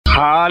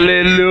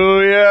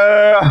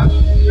Hallelujah.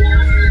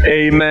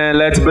 Amen.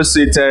 Let's be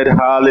seated.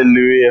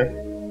 Hallelujah.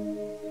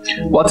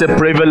 What a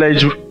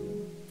privilege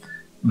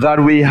that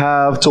we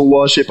have to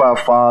worship our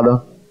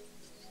Father,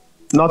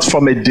 not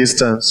from a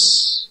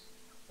distance,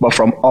 but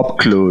from up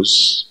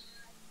close.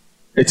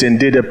 It's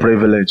indeed a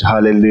privilege.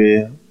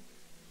 Hallelujah.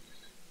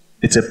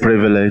 It's a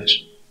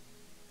privilege.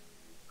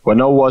 We're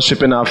not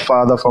worshiping our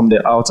Father from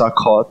the outer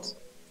court.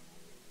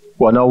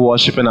 We're not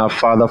worshiping our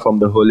Father from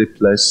the holy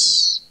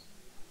place.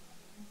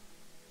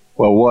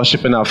 We're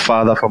worshiping our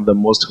Father from the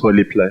most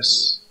holy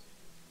place.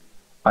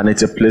 And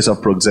it's a place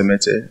of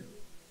proximity.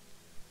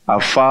 Our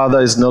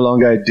Father is no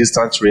longer a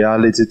distant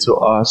reality to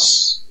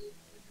us.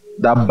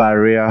 That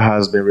barrier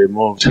has been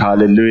removed.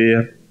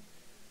 Hallelujah.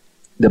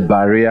 The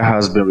barrier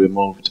has been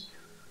removed.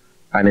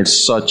 And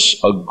it's such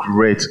a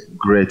great,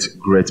 great,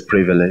 great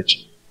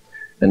privilege.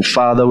 And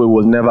Father, we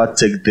will never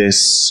take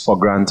this for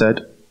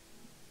granted.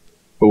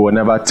 We will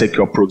never take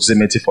your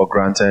proximity for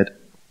granted.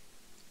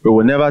 We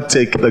will never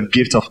take the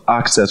gift of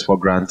access for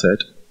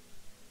granted.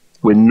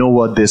 We know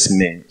what this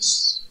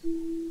means.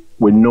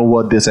 We know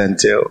what this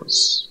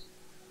entails.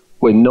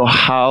 We know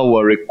how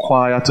we're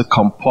required to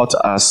comport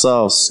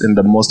ourselves in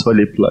the most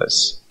holy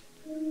place.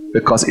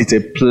 Because it's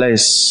a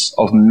place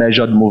of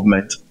measured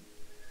movement.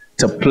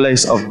 It's a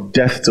place of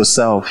death to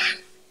self.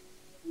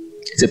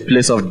 It's a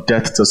place of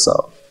death to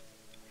self.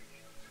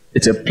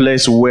 It's a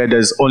place where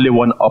there's only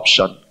one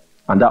option,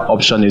 and that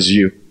option is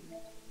you.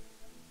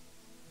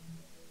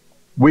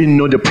 We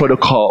know the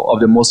protocol of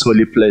the most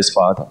holy place,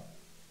 Father,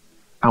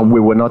 and we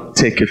will not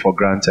take it for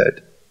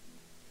granted.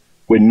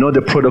 We know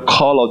the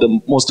protocol of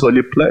the most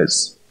holy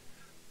place.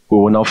 We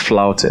will not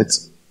flout it.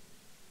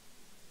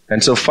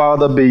 And so,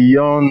 Father,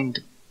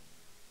 beyond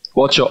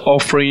what you're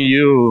offering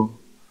you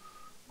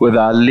with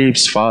our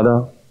lips,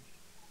 Father,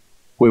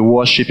 we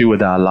worship you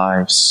with our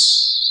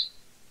lives.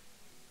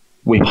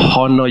 We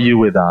honor you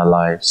with our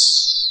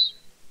lives.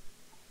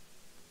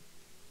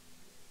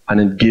 And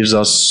it gives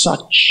us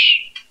such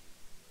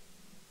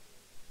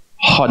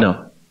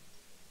honor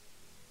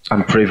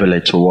and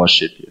privilege to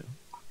worship you.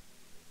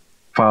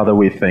 Father,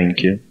 we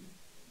thank you.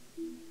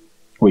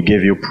 We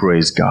give you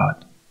praise,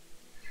 God.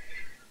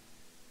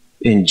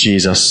 In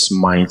Jesus'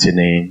 mighty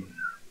name.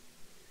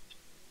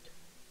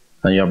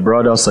 And you have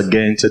brought us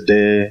again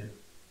today.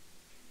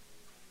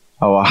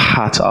 Our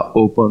hearts are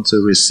open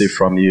to receive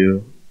from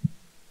you.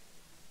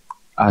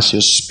 As you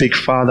speak,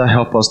 Father,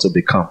 help us to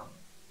become.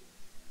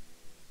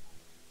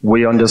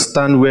 We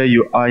understand where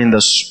you are in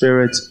the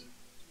Spirit.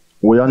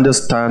 We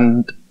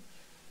understand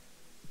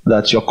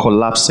that you're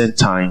collapsing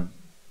time.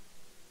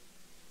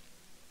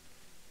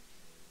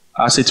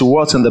 As it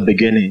was in the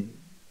beginning,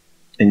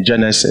 in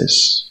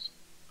Genesis,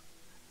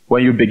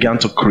 when you began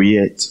to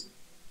create,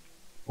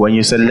 when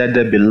you said, let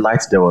there be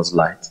light, there was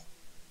light.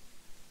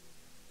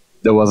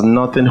 There was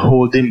nothing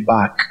holding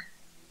back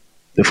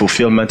the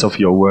fulfillment of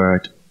your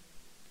word.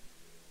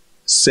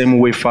 Same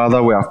way,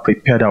 Father, we have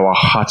prepared our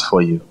heart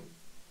for you,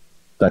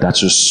 that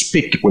as you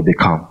speak, we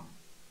become.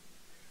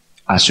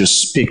 As you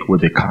speak, we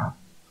become.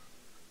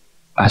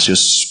 As you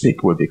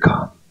speak, we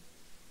become.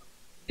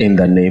 In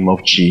the name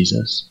of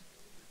Jesus.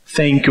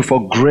 Thank you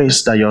for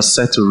grace that you're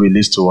set to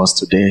release to us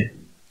today.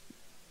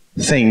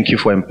 Thank you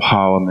for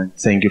empowerment.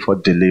 Thank you for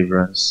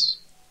deliverance.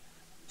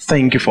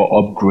 Thank you for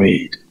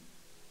upgrade.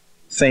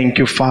 Thank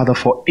you, Father,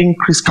 for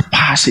increased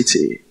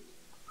capacity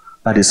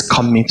that is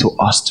coming to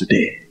us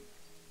today.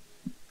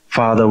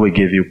 Father, we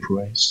give you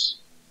praise.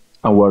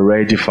 And we're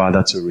ready,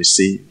 Father, to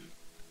receive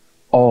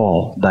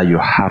all that you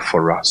have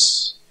for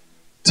us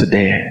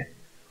today,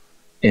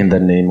 in the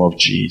name of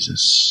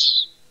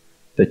Jesus.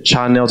 The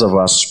channels of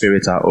our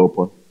spirit are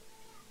open.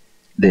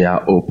 They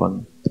are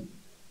open.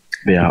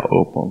 They are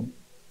open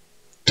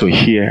to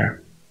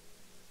hear,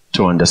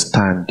 to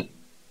understand,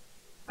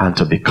 and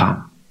to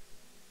become.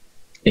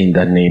 In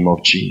the name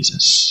of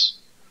Jesus.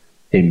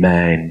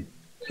 Amen.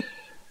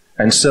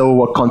 And so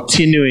we're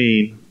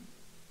continuing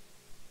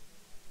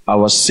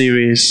our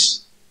series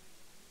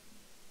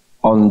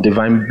on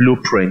divine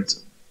blueprint,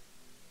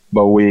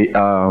 but we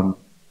are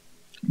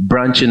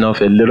branching off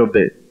a little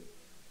bit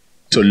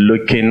to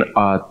looking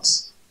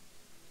at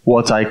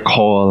what I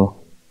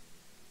call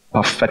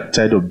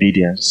perfected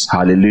obedience.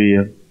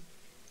 Hallelujah.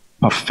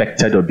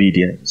 Perfected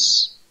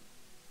obedience.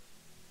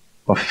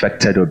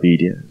 Perfected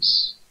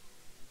obedience.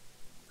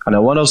 And I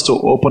want us to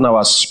open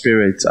our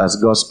spirit as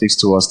God speaks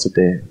to us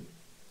today,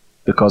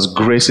 because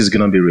grace is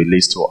going to be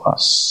released to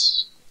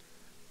us.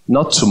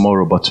 Not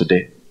tomorrow, but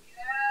today.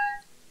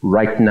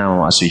 Right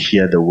now, as you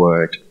hear the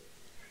word,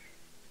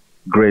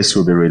 grace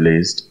will be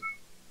released.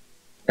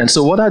 And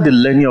so what are the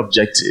learning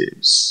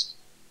objectives?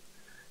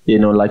 You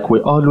know, like we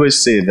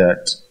always say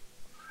that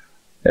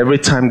every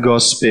time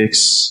God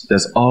speaks,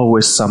 there's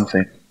always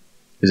something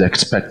He's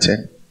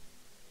expecting.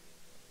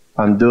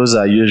 And those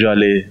are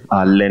usually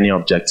our learning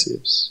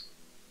objectives.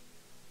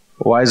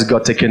 Why is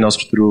God taking us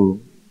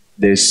through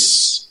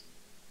this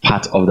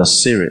part of the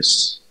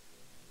series?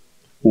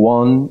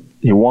 One,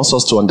 He wants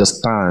us to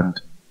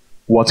understand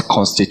what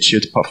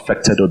constitutes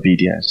perfected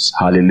obedience.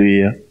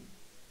 Hallelujah.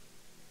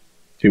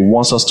 He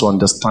wants us to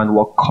understand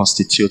what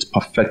constitutes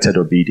perfected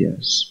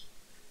obedience.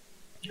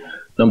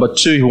 Number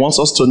 2, he wants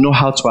us to know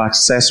how to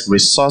access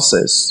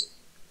resources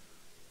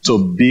to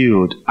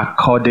build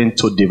according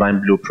to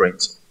divine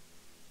blueprint.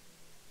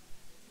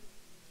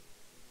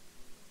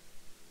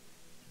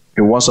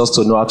 He wants us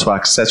to know how to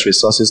access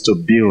resources to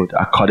build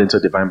according to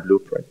divine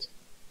blueprint.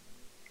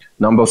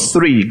 Number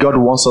 3, God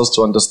wants us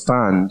to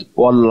understand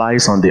what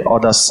lies on the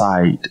other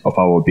side of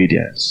our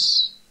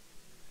obedience.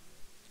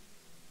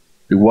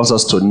 He wants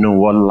us to know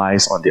what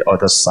lies on the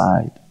other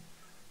side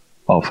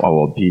of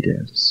our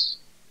obedience.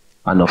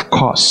 And of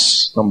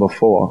course, number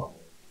 4,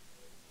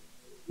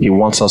 he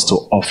wants us to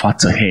offer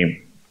to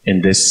him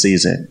in this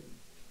season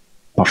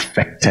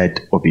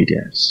perfected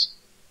obedience.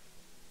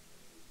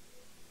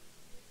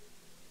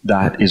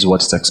 That is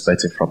what he's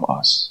expecting from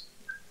us.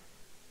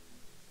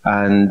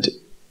 And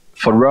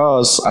for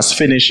us as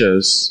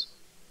finishers,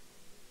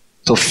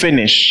 to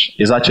finish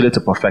is actually to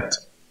perfect.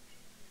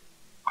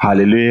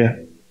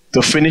 Hallelujah.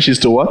 To finish is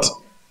to what?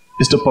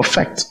 Is to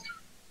perfect.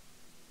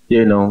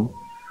 You know,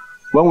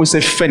 when we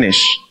say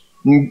finish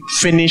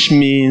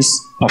means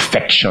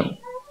perfection.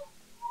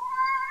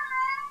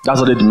 That's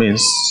what it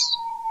means.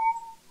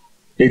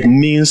 It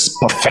means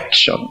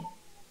perfection.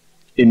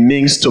 It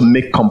means to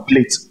make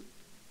complete.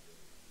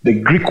 The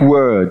Greek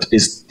word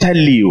is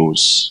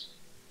teleos.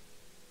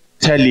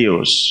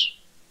 Teleos.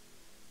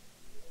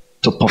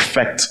 To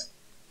perfect,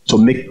 to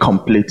make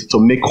complete, to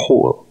make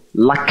whole,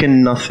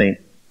 lacking nothing.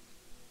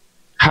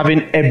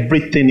 Having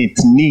everything it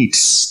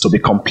needs to be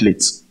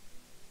complete.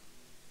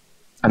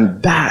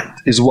 And that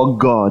is what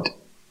God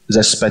is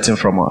expecting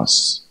from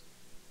us.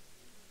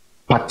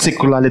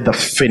 Particularly the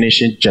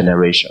finishing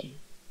generation.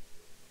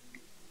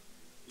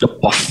 The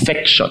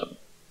perfection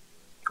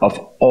of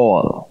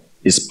all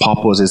his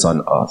purposes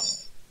on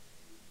earth.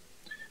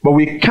 But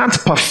we can't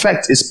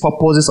perfect his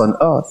purposes on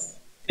earth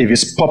if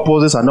his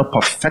purposes are not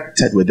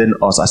perfected within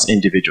us as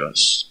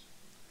individuals.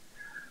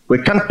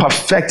 We can't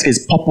perfect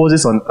his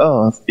purposes on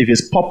earth if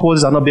his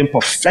purposes are not being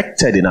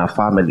perfected in our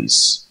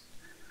families.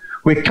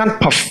 We can't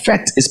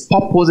perfect his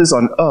purposes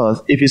on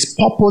earth if his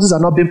purposes are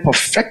not being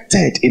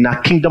perfected in our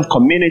kingdom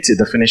community,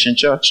 the finishing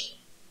church.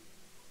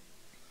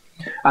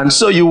 And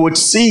so you would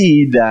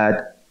see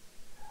that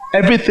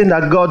everything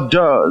that God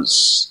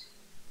does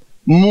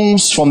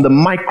moves from the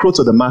micro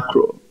to the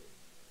macro.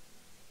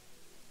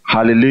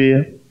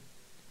 Hallelujah.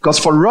 Because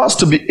for us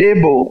to be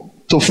able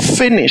to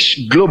finish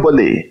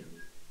globally,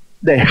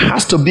 there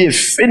has to be a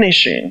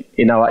finishing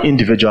in our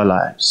individual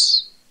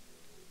lives.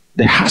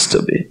 There has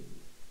to be.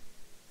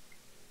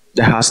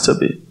 There has to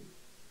be.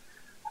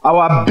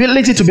 Our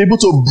ability to be able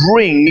to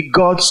bring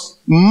God's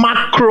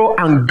macro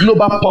and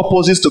global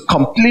purposes to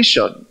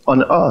completion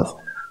on earth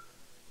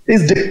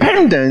is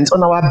dependent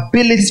on our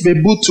ability to be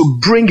able to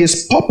bring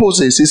his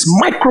purposes, his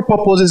micro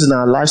purposes in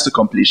our lives to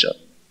completion.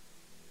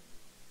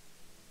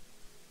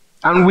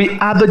 And we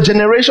are the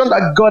generation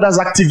that God has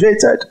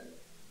activated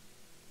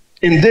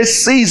in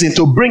this season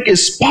to bring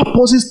his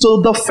purposes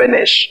to the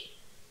finish.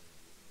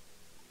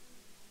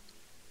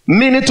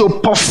 Meaning to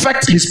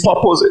perfect his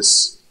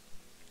purposes.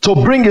 To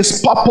bring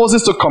his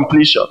purposes to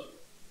completion.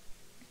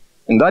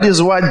 And that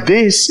is why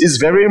this is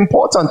very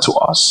important to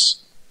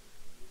us.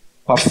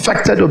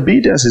 Perfected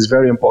obedience is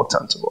very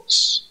important to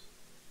us.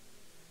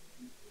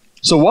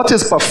 So what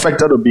is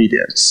perfected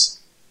obedience?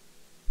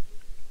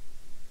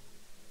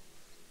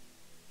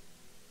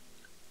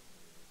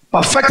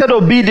 Perfected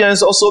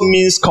obedience also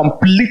means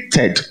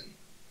completed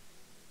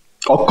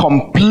or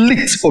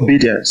complete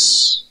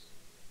obedience.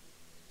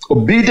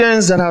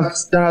 Obedience that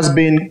has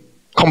been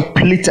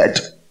completed,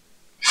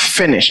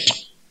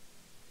 finished.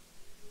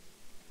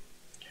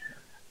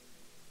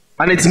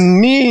 And it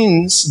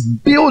means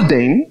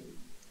building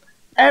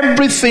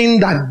everything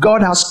that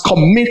God has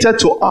committed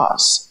to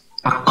us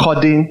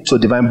according to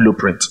divine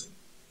blueprint.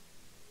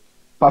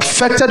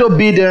 Perfected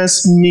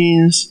obedience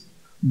means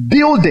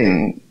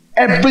building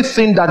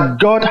everything that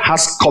God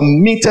has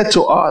committed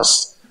to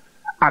us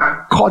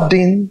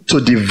according to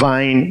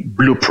divine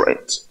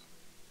blueprint.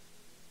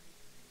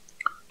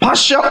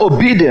 Partial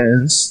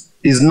obedience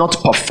is not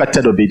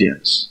perfected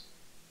obedience.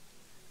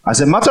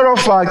 As a matter of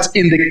fact,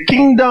 in the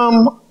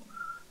kingdom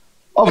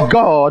of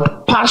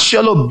God,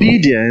 partial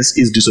obedience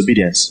is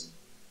disobedience.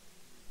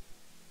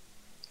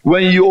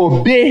 When you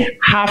obey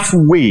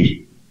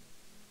halfway,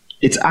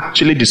 it's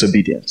actually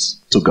disobedience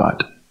to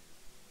God.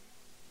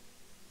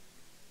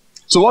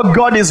 So what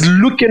God is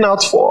looking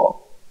out for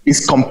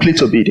is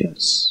complete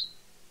obedience.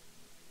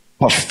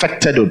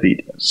 Perfected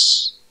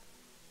obedience.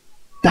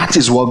 That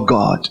is what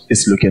God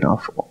is looking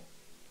out for.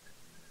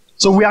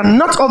 So we are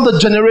not of the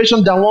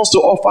generation that wants to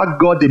offer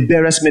God the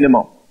barest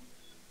minimum.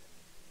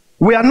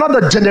 We are not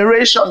the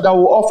generation that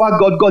will offer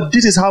God,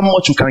 this is how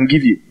much we can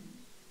give you.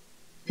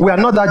 We are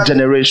not that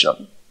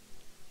generation.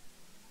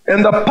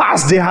 In the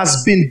past, there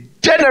has been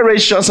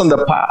generations in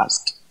the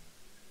past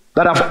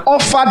that have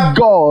offered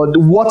God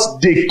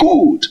what they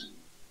could,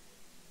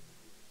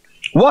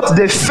 what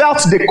they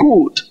felt they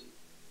could.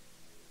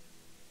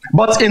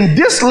 But in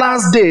these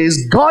last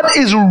days, God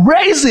is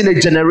raising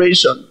a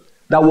generation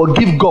that will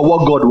give God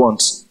what God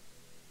wants.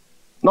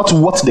 Not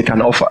what they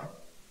can offer.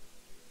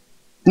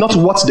 Not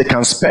what they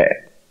can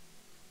spare.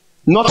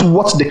 Not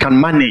what they can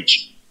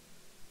manage.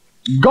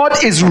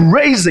 God is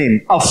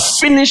raising a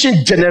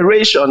finishing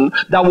generation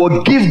that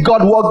will give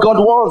God what God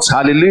wants.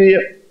 Hallelujah.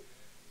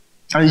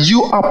 And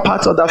you are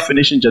part of that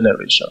finishing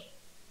generation.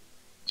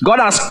 God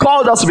has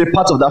called us to be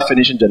part of that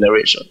finishing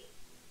generation.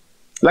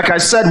 Like I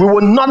said, we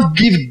will not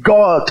give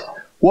God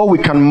what we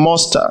can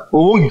muster. We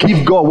won't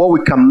give God what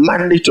we can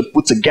manage to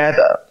put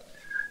together.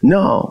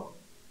 No.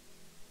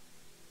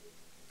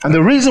 And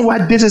the reason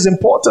why this is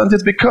important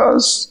is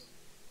because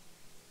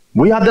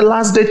we are the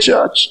last day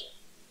church.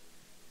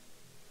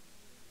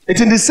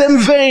 It's in the same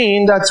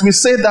vein that we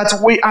say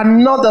that we are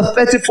not the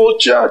 30-fold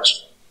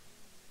church.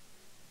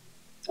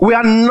 We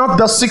are not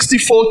the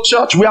 60-fold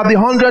church. We are the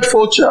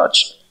 100-fold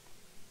church.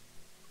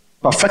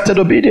 Perfected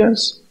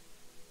obedience.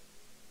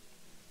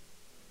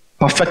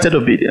 Perfected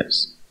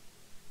obedience.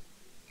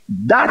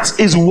 That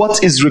is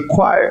what is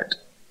required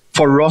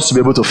for us to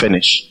be able to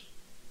finish.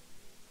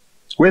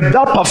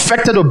 Without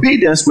perfected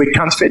obedience, we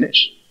can't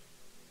finish.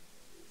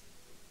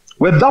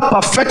 Without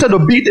perfected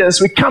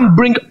obedience, we can't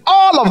bring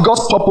all of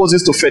God's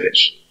purposes to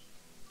finish.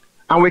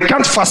 And we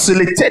can't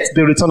facilitate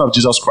the return of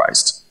Jesus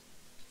Christ.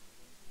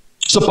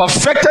 So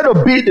perfected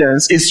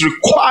obedience is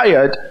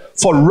required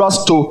for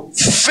us to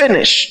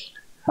finish.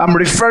 I'm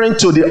referring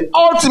to the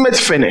ultimate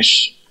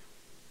finish.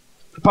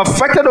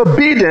 Perfected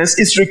obedience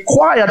is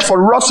required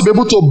for us to be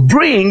able to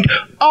bring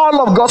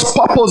all of God's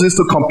purposes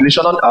to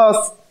completion on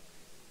earth.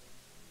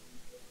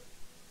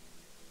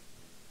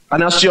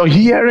 And as you're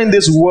hearing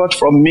this word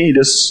from me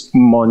this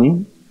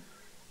morning,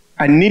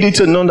 I need you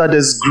to know that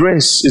this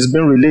grace is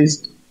being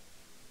released.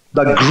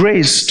 The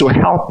grace to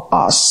help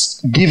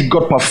us give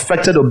God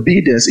perfected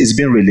obedience is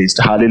being released.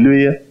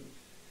 Hallelujah.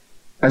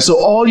 And so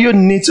all you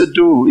need to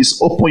do is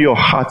open your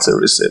heart to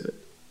receive it.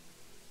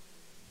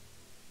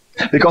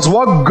 Because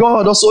what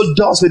God also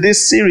does with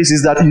this series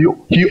is that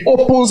He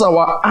opens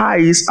our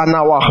eyes and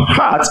our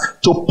heart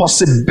to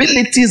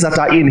possibilities that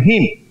are in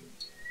Him.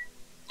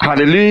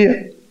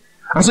 Hallelujah.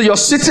 And so you're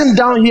sitting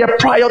down here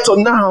prior to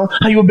now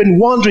and you've been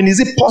wondering, is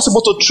it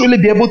possible to truly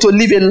be able to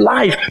live a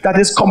life that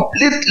is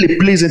completely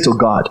pleasing to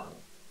God?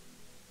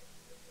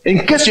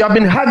 In case you have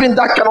been having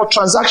that kind of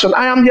transaction,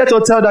 I am here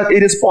to tell that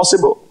it is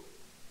possible.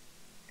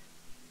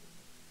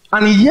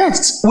 And yet,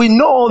 we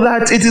know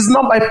that it is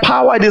not by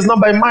power, it is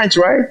not by might,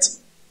 right?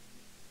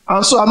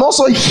 And so I'm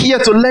also here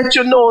to let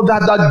you know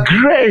that the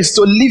grace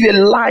to live a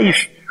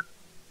life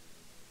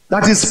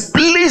that is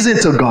pleasing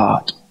to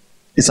God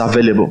is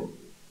available.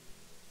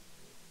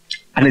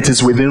 And it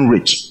is within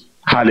reach.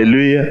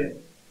 Hallelujah.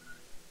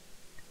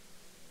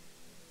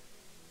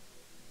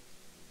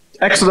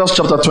 Exodus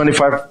chapter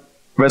 25,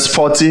 verse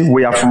 40.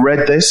 We have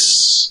read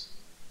this.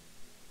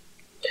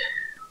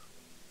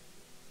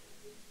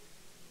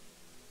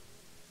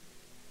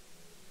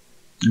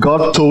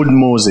 God told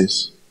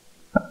Moses,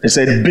 He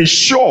said, be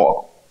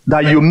sure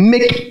that you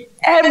make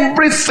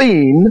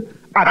everything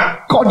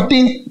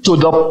according to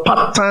the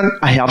pattern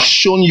I have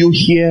shown you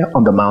here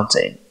on the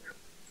mountain.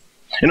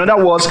 In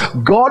other words,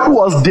 God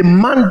was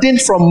demanding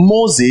from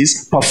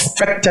Moses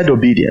perfected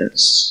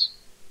obedience.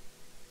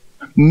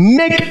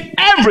 Make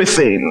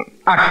everything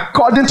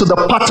according to the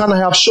pattern I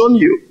have shown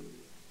you.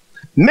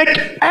 Make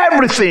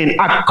everything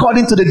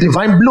according to the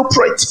divine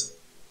blueprint.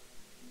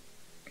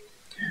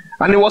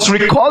 And it was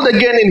recalled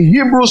again in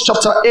Hebrews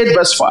chapter 8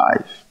 verse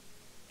 5.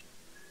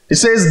 It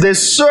says they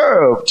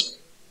serve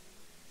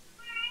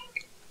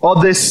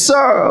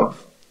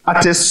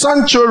at a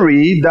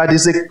sanctuary that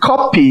is a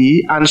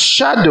copy and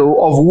shadow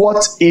of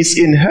what is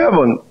in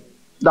heaven.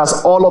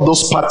 That's all of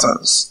those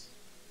patterns.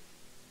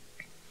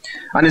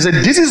 And he said,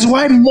 this is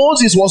why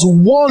Moses was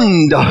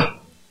warned.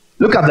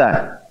 Look at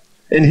that.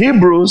 In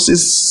Hebrews,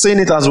 it's saying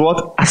it as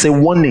what? As a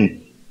warning.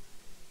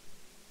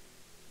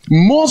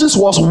 Moses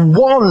was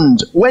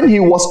warned when he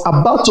was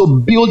about to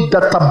build the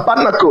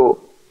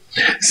tabernacle.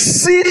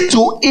 See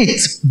to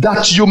it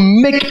that you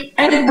make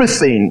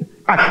everything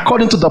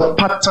according to the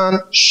pattern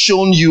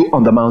shown you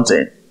on the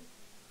mountain.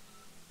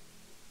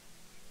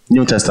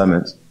 New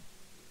Testament.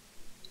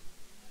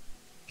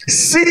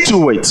 See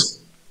to it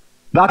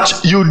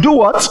that you do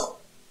what?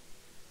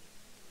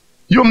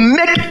 You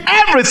make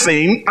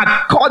everything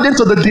according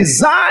to the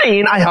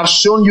design I have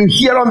shown you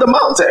here on the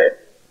mountain.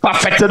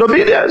 Perfected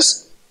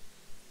obedience.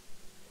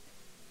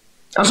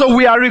 And so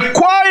we are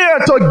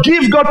required to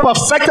give God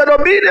perfected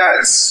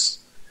obedience.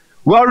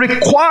 We are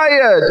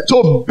required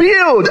to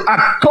build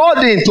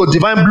according to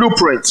divine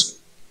blueprint.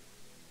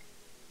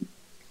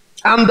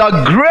 And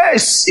the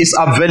grace is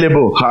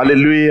available.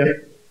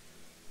 Hallelujah.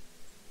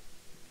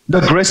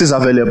 The grace is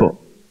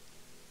available.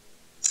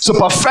 So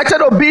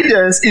perfected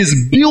obedience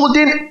is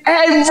building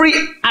every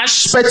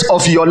aspect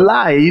of your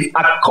life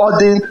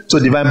according to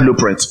divine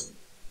blueprint.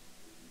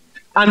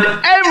 And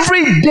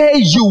every day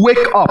you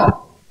wake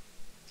up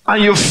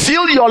and you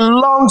fill your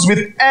lungs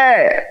with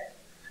air,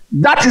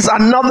 that is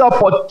another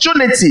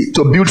opportunity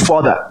to build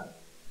further.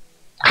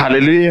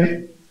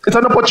 Hallelujah. It's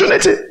an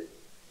opportunity.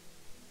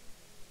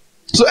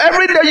 So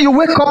every day you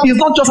wake up is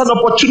not just an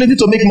opportunity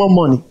to make more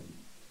money.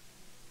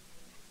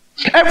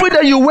 Every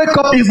day you wake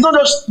up is not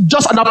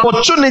just an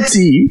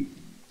opportunity,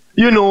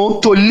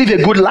 to live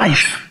a good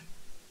life.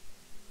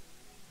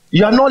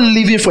 You are not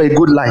living for a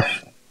good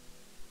life.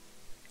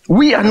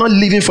 We are not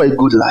living for a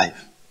good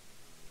life.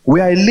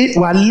 We are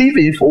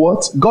living for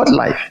what? God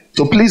life,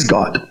 to please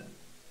God.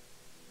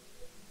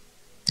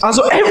 And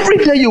so every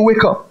day you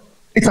wake up,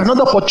 it's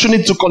another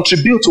opportunity to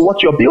contribute to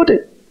what you're building,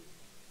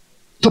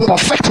 to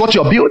perfect what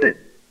you're building.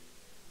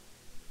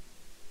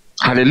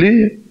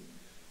 Hallelujah.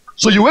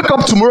 So you wake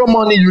up tomorrow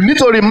morning, you need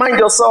to remind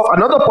yourself,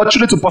 another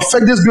opportunity to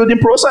perfect this building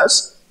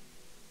process.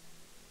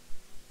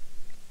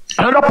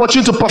 Another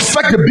opportunity to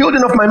perfect the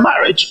building of my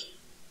marriage.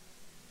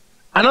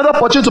 Another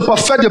opportunity to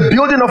perfect the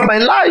building of my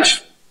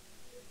life.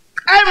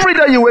 Every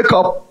day you wake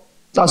up,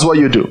 that's what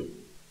you do.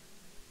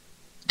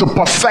 To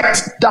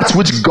perfect that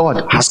which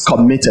God has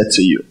committed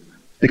to you.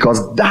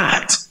 Because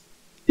that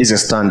is a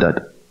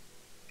standard.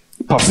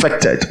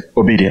 Perfected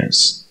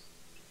obedience.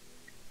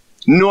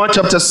 Genesis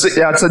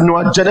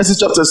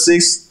chapter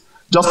 6,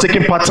 just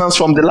taking patterns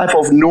from the life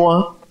of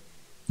Noah,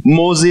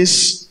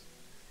 Moses,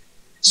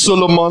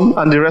 Solomon,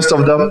 and the rest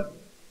of them.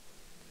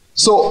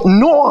 So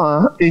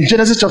Noah, in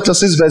Genesis chapter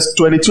 6, verse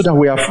 22 that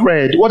we have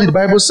read, what did the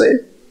Bible say?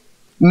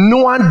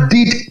 Noah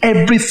did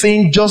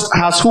everything just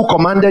as who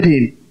commanded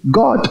him?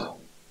 God.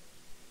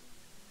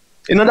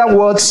 In other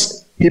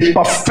words, he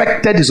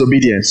perfected his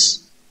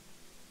obedience.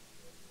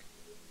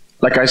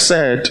 Like I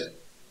said,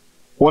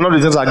 one of the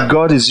things that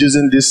God is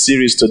using this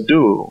series to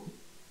do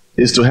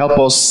is to help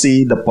us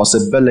see the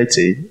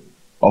possibility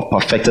of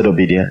perfected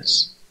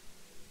obedience.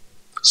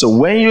 So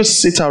when you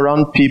sit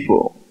around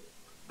people,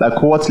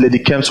 like what Lady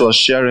Kemps was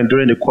sharing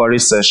during the quarry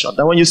session,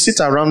 that when you sit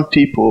around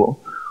people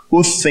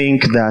who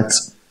think that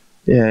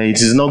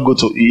it is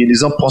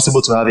not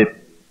possible to have a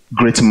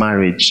great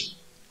marriage,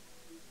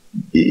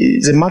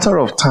 it's a matter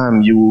of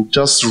time you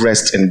just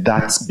rest in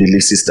that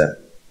belief system.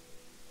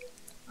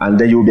 And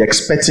then you'll be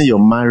expecting your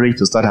marriage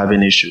to start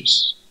having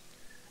issues.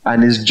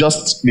 And it's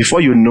just,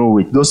 before you know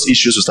it, those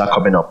issues will start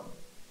coming up.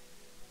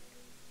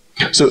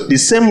 So the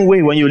same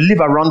way when you live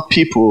around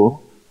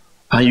people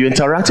and you're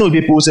interacting with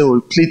people who say,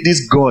 well,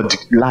 this God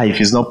life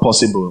is not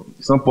possible.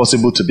 It's not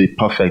possible to be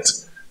perfect.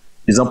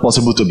 It's not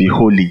possible to be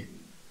holy.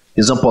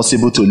 It's not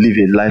possible to live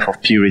a life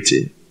of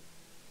purity.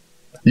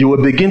 You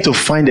will begin to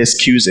find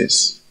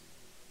excuses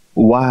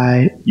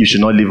why you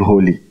should not live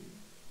holy.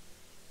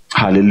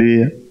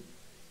 Hallelujah.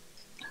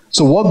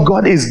 So what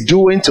God is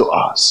doing to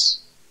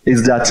us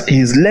is that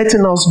He's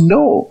letting us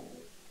know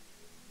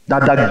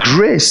that the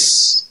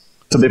grace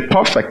to be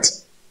perfect,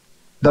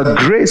 the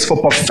grace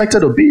for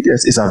perfected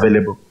obedience is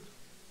available.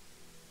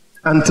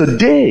 And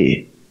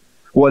today,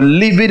 we're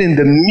living in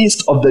the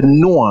midst of the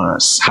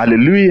Noahs.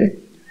 Hallelujah.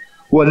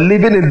 We're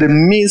living in the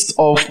midst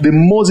of the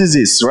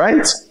Moseses,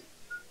 right?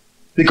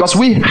 Because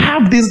we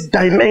have these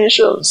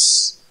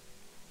dimensions.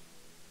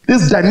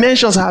 These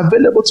dimensions are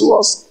available to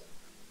us.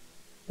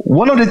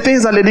 One of the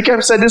things that Lady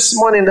Kemp said this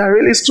morning that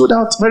really stood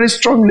out very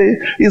strongly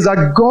is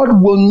that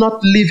God will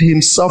not leave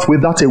Himself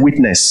without a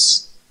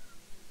witness.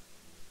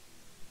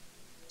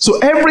 So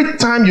every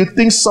time you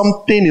think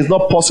something is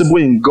not possible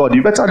in God,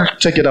 you better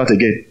check it out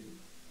again.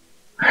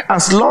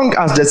 As long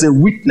as there's a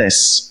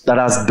witness that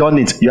has done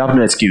it, you have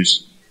no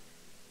excuse.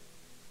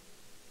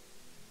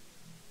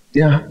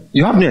 Yeah,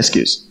 you have no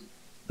excuse.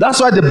 That's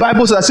why the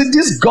Bible says,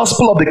 this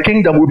gospel of the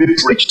kingdom will be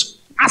preached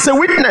as a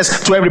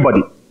witness to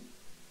everybody.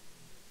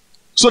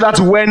 So that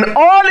when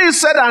all is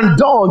said and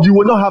done, you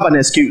will not have an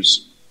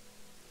excuse.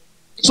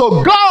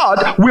 So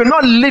God will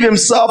not leave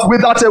Himself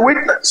without a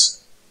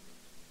witness.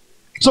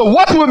 So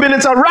what we've been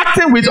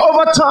interacting with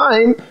over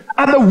time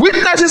are the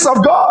witnesses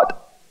of God,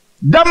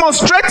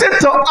 demonstrating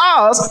to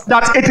us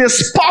that it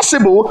is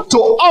possible to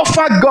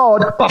offer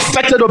God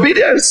perfected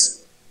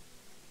obedience.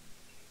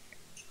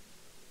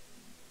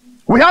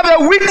 We have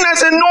a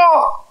witness in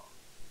Noah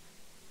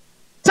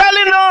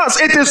telling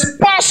us it is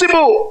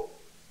possible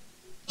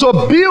to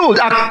build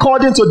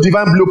according to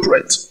divine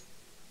blueprint.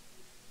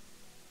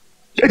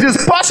 It is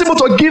possible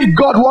to give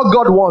God what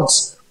God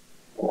wants.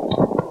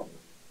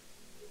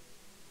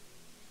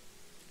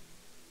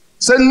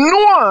 So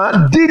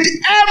Noah did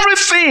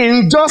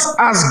everything just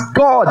as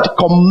God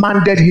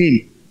commanded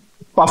him.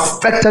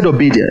 Perfected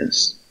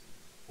obedience.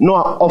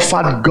 Noah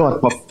offered God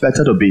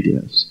perfected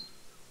obedience.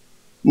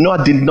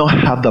 Noah did not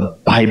have the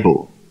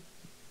Bible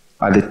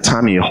at the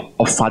time he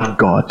offered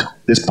God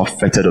this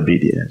perfected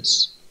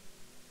obedience.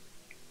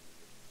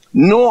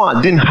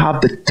 Noah didn't have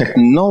the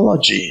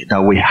technology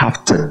that we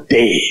have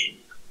today.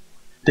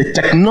 The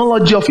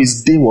technology of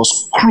his day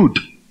was crude.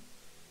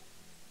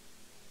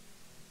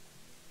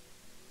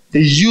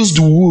 They used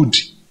wood,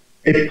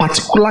 a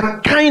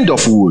particular kind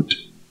of wood,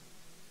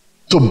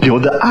 to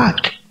build the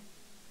ark.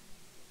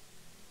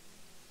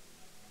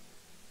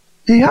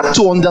 He had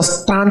to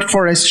understand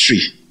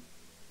forestry,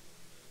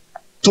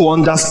 to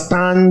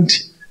understand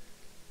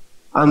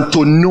and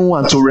to know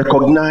and to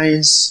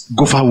recognize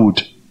gopher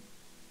wood.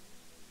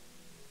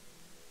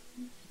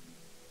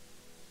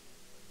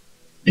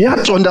 He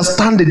had to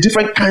understand the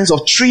different kinds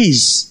of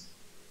trees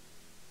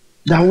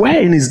that were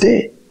in his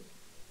day.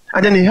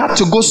 And then he had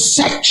to go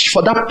search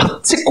for that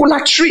particular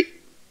tree.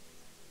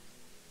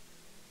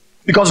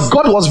 Because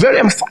God was very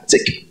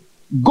emphatic.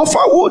 Go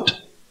for wood.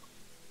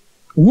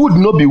 Wood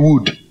no be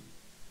wood.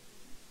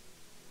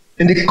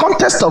 In the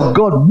context of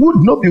God, wood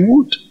no be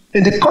wood.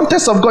 In the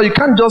context of God, you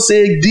can't just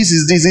say this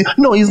is this.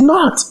 No, it's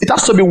not. It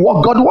has to be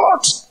what God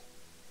wants.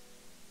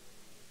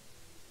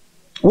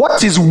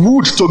 What is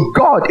wood to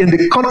God in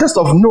the context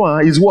of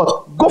Noah is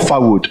what? Gopher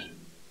wood.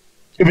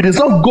 If it is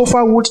not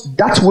gopher wood,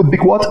 that would be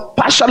what?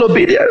 Partial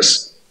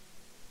obedience.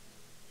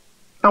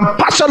 And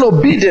partial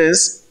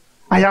obedience,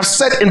 I have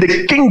said in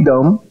the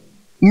kingdom,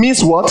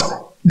 means what?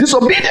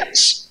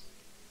 Disobedience.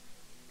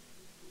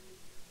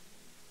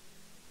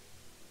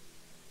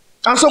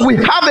 And so we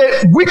have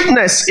a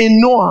witness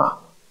in Noah.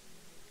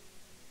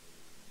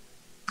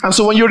 And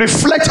so when you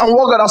reflect on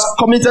what God has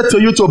committed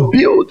to you to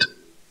build,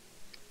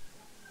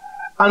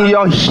 and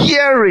you're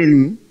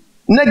hearing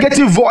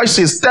negative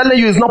voices telling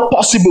you it's not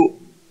possible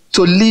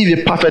to live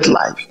a perfect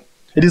life,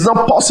 it is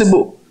not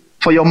possible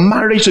for your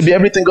marriage to be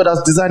everything God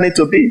has designed it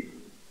to be,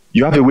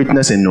 you have a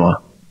witness in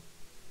Noah.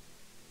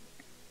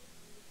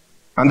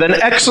 And then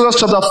Exodus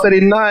chapter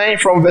 39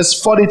 from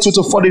verse 42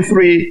 to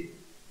 43,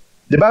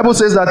 the Bible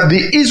says that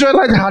the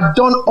Israelites had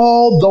done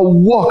all the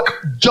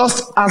work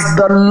just as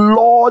the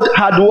Lord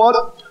had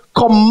what?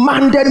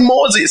 Commanded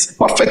Moses.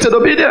 Perfected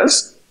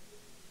obedience.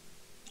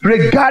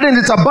 Regarding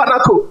the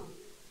tabernacle.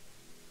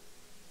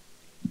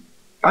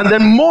 And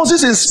then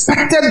Moses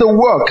inspected the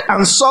work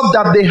and saw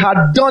that they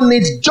had done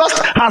it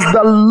just as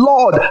the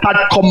Lord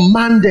had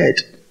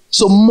commanded.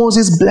 So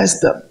Moses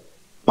blessed them.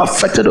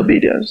 Perfected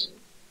obedience.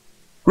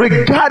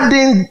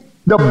 Regarding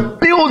the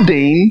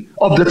building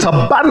of the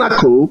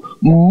tabernacle,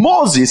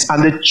 Moses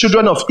and the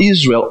children of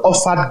Israel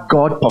offered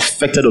God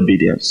perfected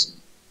obedience.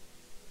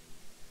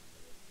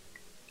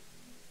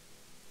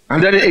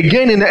 And then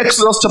again in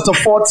Exodus chapter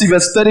 40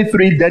 verse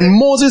 33, then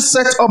Moses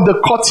set up the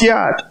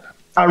courtyard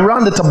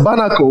around the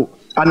tabernacle,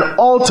 an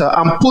altar,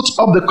 and put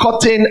up the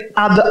curtain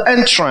at the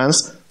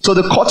entrance to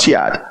the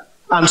courtyard.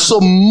 And so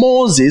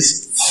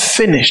Moses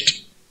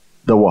finished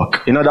the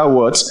work. In other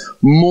words,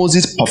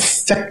 Moses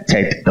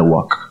perfected the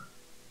work.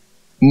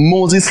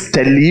 Moses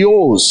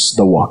teleos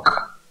the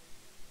work.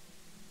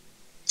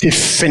 He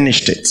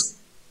finished it.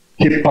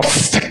 He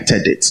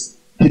perfected it.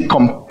 He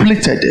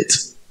completed it.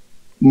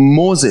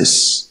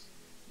 Moses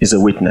is a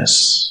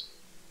witness.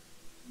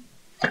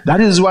 That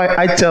is why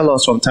I tell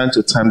us from time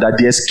to time that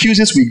the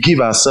excuses we give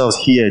ourselves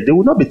here, they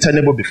will not be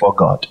tenable before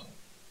God.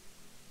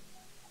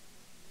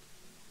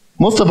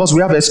 Most of us,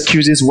 we have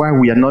excuses why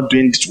we are not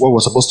doing what we're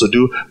supposed to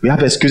do. We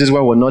have excuses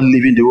why we're not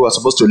living the way we're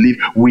supposed to live.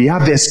 We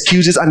have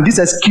excuses, and these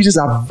excuses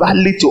are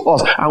valid to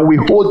us, and we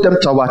hold them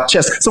to our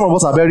chest. Some of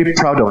us are very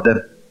proud of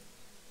them.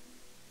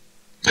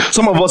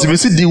 Some of us, if you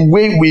see the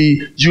way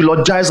we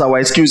eulogize our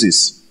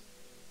excuses,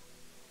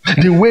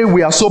 the way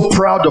we are so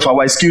proud of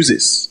our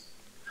excuses.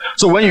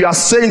 So when you are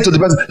saying to the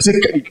person,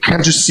 say,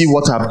 can't you see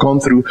what I've gone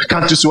through?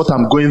 Can't you see what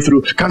I'm going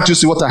through? Can't you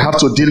see what I have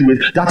to deal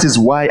with? That is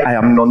why I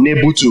am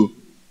unable to.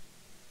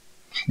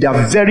 They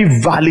are very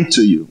valid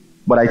to you,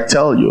 but I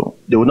tell you,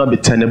 they will not be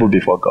tenable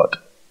before God.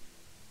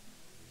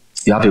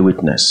 You have a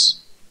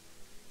witness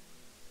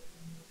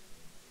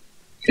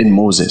in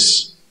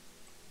Moses.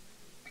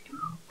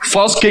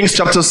 1 Kings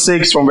chapter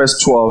 6 from verse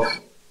 12.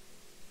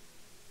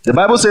 The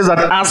Bible says that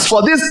as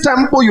for this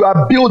temple you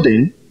are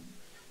building,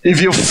 if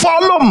you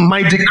follow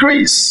my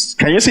decrees,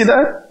 can you see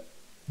that?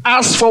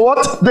 As for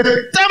what?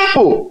 The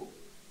temple.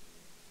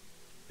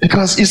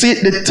 Because you see,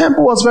 the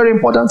temple was very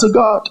important to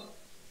God.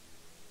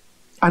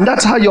 And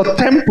that's how your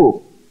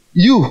temple,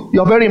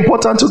 you're very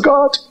important to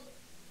God.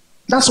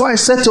 That's why I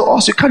said to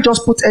us, you can't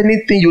just put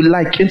anything you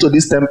like into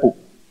this temple.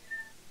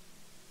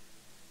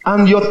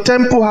 And your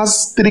temple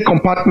has 3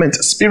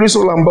 compartments, spirit,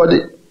 soul, and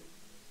body.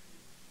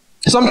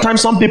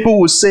 Sometimes some people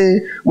will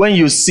say, when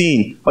you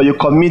sin or you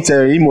commit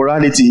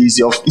immorality, it's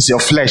your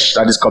flesh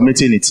that is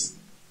committing it.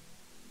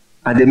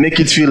 And they make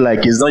it feel like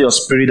it's not your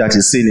spirit that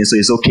is sinning, so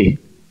it's okay.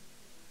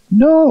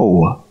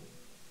 No.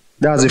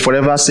 That's the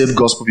forever saved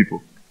gospel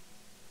people.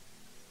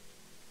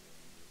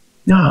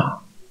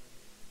 No.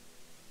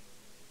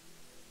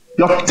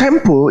 Your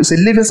temple is a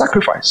living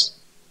sacrifice.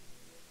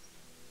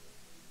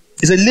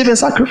 It's a living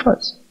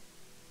sacrifice.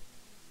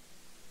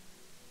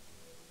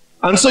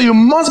 And so you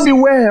must be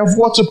aware of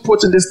what you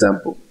put in this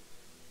temple.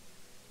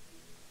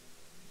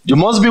 You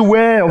must be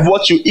aware of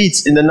what you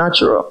eat in the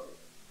natural.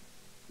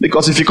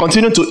 Because if you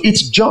continue to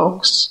eat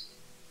junks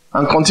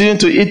and continue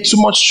to eat too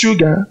much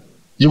sugar,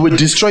 you will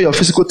destroy your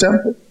physical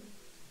temple.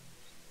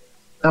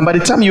 And by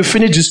the time you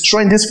finish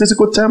destroying this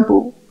physical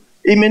temple,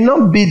 it may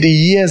not be the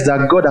years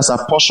that God has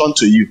apportioned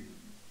to you.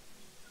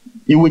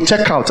 You will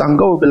check out and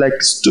God will be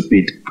like,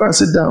 stupid, go and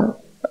sit down.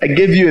 I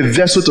gave you a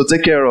vessel to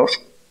take care of,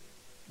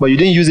 but you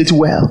didn't use it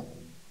well.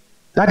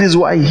 That is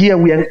why here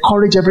we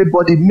encourage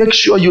everybody, make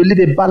sure you live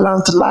a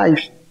balanced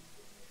life.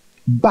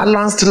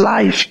 Balanced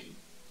life.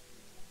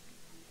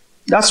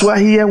 That's why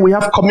here we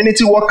have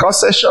community workout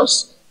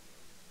sessions.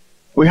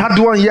 We had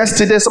one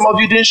yesterday. Some of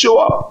you didn't show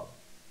up.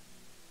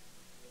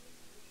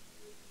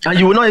 And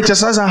you will not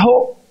exercise at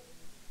home.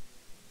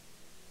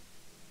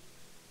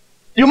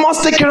 You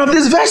must take care of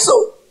this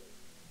vessel.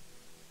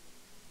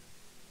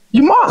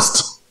 You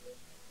must.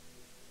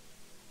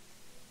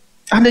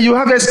 And then you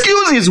have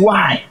excuses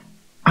why.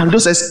 And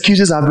those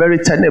excuses are very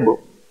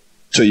tenable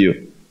to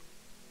you.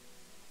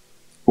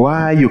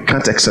 Why you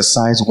can't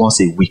exercise once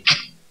a week.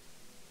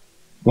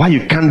 Why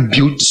you can't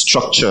build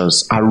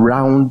structures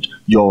around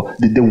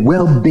the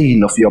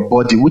well-being of your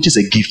body, which is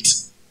a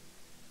gift.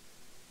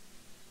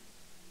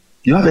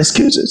 You have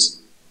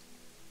excuses.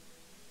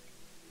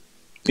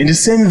 In the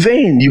same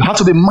vein, you have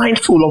to be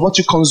mindful of what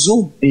you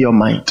consume in your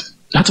mind.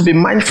 You have to be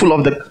mindful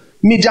of the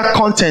media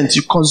content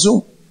you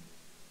consume.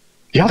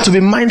 You have to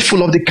be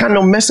mindful of the kind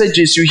of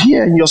messages you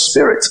hear in your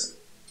spirit.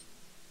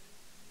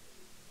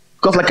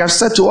 Because like I've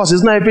said to us,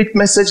 it's not every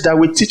message that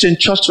we teach in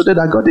church today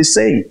that God is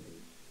saying.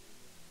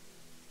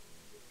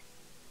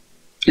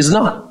 It's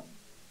not.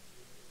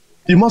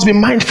 You must be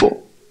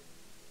mindful.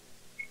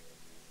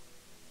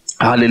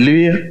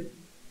 Hallelujah.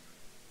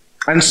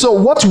 And so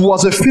what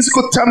was a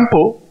physical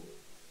temple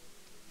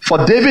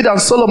for David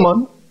and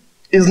Solomon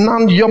is now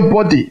your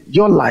body,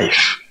 your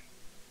life.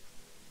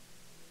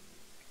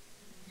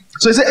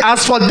 So he said,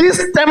 as for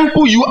this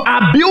temple you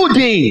are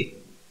building,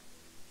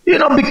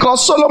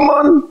 because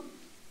Solomon,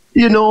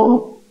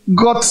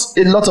 got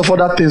a lot of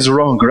other things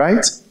wrong,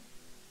 right?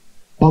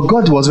 But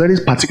God was very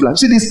particular.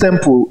 See, this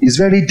temple is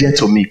very dear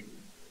to me.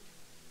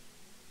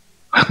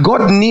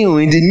 God knew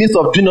in the midst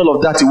of doing all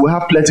of that, he will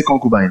have plenty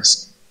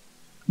concubines.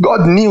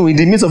 God knew in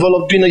the midst of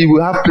all of doing, you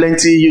will have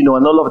plenty, and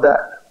all of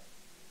that.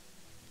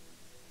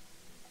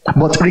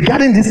 But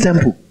regarding this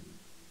temple,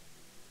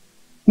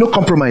 no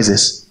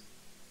compromises.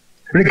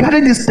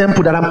 Regarding this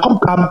temple that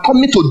I'm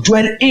coming to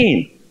dwell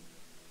in,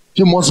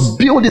 you must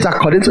build it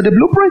according to the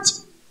blueprint.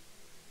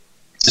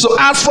 So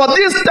as for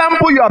this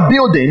temple you are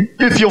building,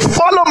 if you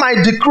follow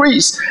my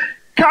decrees,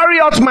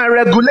 carry out my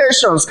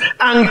regulations,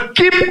 and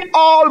keep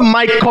all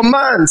my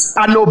commands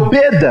and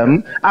obey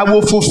them, I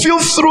will fulfill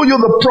through you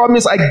the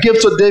promise I gave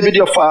to David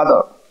your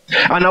father.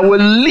 And I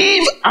will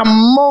live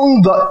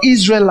among the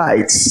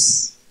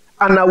Israelites,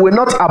 and I will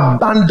not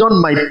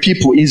abandon my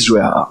people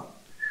Israel.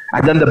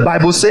 And then the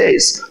Bible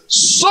says,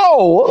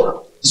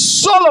 so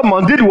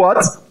Solomon did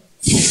what?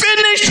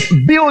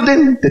 Finished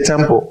building the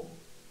temple.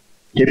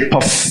 He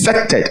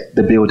perfected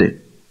the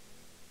building.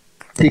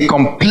 He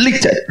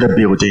completed the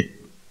building.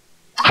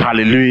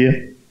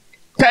 Hallelujah.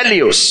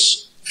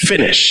 Telios,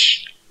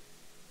 finish.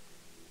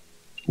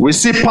 We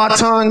see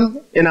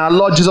pattern in our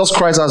Lord Jesus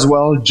Christ as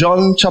well.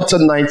 John chapter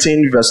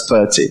 19 verse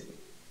 30.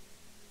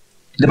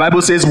 The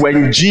Bible says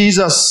when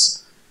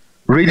Jesus,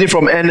 reading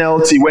from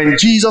NLT, when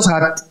Jesus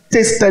had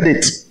tasted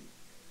it,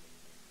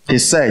 he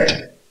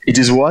said, it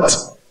is what?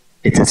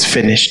 It is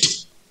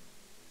finished.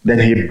 Then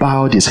he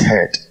bowed his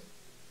head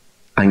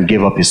and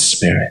gave up his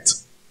spirit.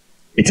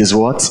 It is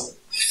what?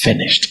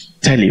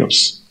 Finished.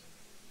 Telios.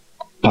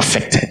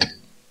 Perfected.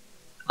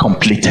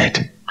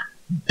 Completed.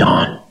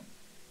 Done.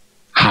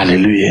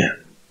 Hallelujah.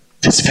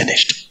 It is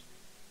finished.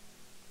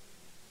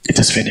 It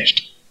is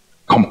finished.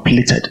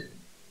 Completed.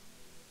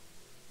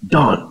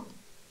 Done.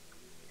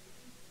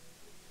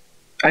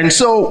 And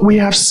so we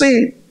have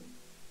seen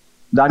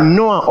that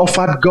Noah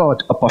offered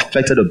God a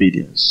perfected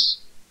obedience.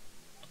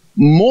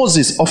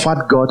 Moses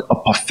offered God a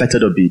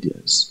perfected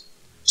obedience.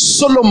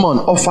 Solomon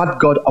offered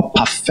God a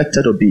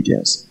perfected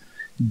obedience.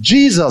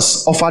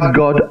 Jesus offered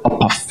God a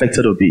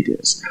perfected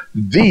obedience.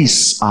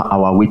 These are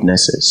our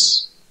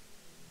witnesses.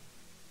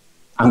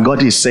 And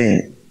God is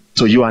saying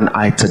to you and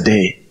I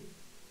today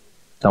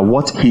that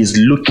what he is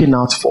looking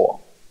out for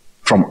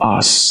from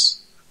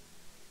us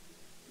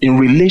in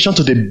relation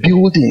to the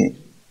building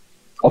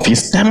of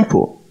his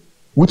temple,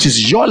 which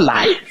is your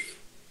life,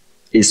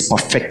 is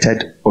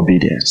perfected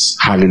obedience.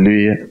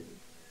 Hallelujah.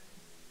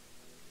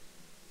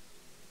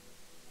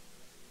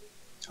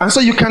 And so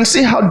you can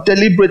see how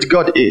deliberate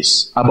God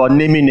is about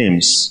naming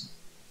names.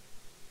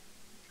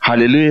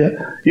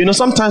 Hallelujah.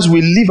 Sometimes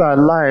we live our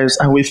lives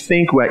and we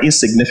think we're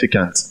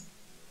insignificant.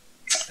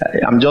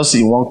 I'm just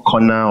in one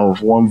corner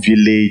of one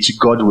village.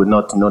 God will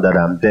not know that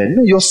I'm there.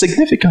 No, you're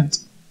significant.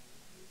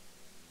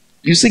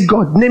 You see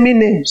God naming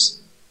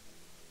names.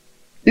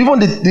 Even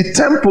the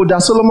temple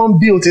that Solomon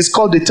built is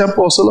called the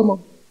Temple of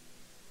Solomon.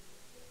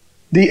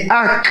 The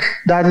ark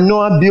that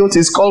Noah built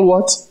is called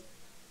what?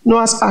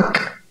 Noah's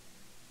Ark.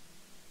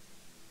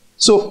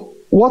 So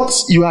what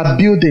you are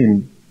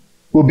building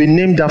will be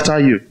named after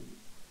you.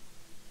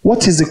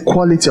 What is the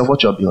quality of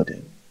what you're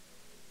building?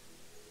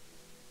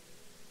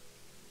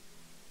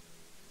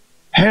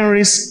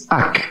 Henry's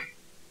ark.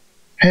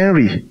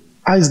 Henry,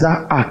 how is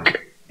that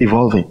ark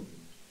evolving?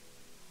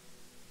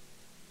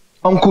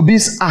 Uncle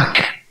B's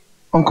ark.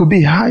 Uncle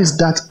B, how is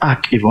that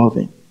ark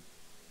evolving?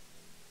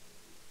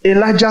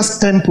 Elijah's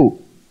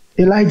temple.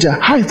 Elijah,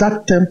 how is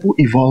that temple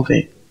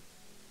evolving?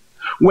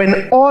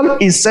 When all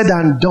is said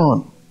and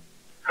done,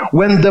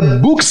 when the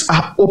books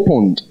are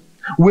opened,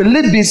 will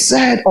it be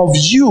said of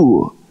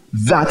you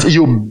that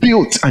you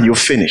built and you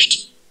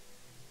finished?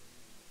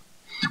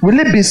 Will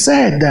it be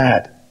said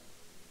that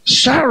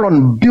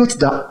Sharon built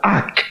the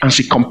ark and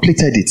she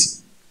completed it?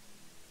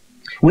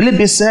 Will it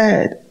be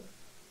said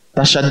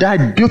that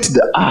Shaddai built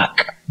the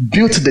ark,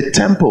 built the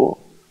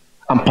temple,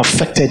 and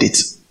perfected it?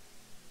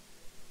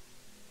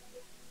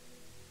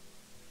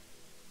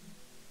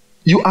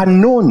 You are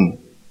known.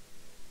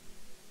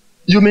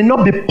 You may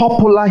not be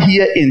popular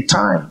here in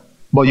time,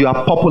 but you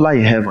are popular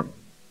in heaven.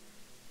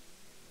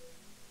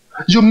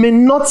 You may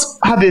not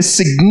have a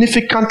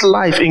significant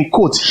life, in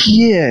quotes,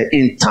 here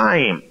in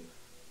time,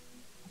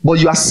 but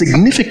you are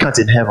significant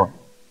in heaven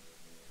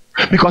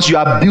because you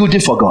are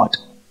building for God.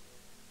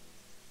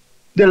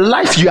 The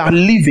life you are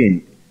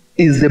living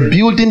is the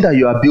building that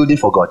you are building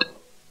for God.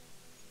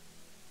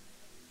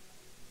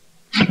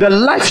 The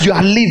life you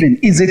are living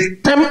is a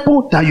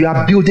temple that you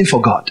are building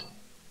for God.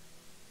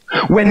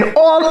 When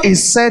all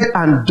is said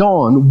and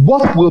done,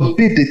 what will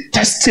be the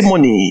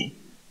testimony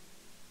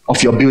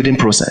of your building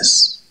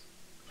process?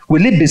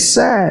 Will it be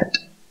said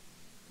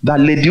that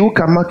Lady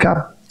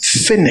Ukamaka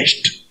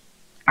finished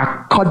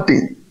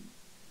according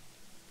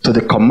to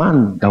the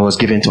command that was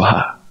given to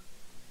her?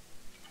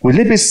 Will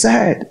it be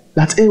said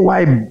that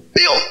AY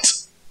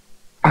built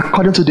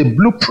according to the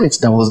blueprint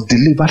that was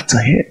delivered to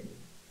him?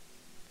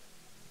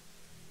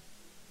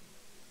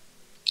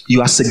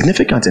 You are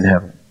significant in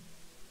heaven.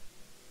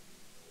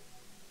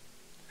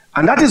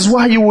 And that is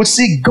why you will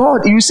see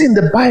God, you see in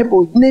the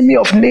Bible, naming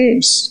of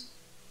names.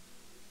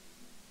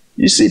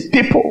 You see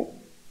people,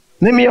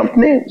 naming of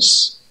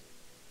names.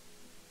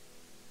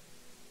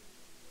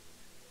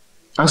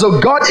 And so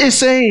God is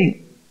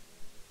saying,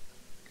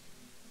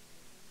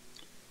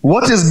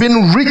 what is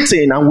being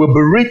written and will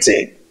be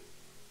written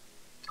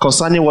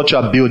concerning what you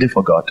are building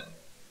for God.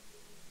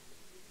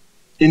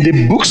 In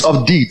the books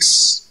of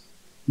deeds,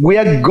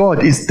 where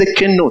God is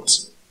taking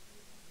note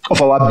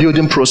of our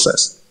building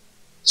process.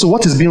 So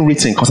what is being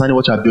written concerning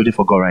what you are building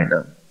for God right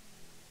now?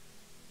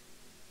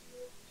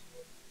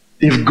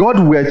 If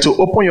God were to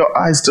open your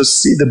eyes to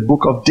see the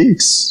book of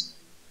deeds,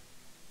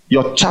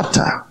 your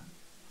chapter,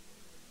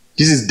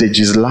 this is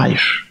Deji's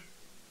life.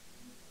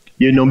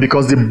 You know,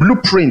 because the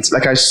blueprint,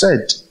 like I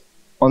said,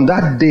 on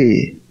that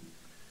day,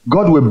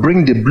 God will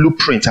bring the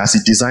blueprint as He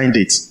designed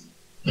it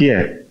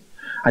here.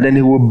 And then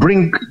He will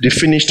bring the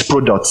finished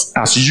product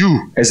as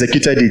you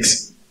executed it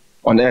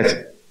on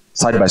earth,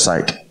 side by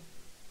side.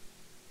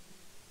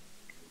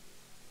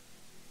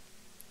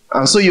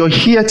 And so you're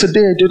here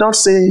today. Do not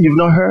say you've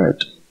not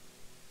heard.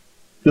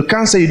 You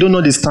can't say you don't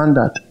know the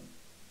standard.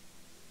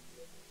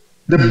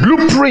 The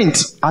blueprint,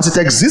 as it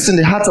exists in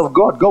the heart of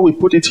God, God will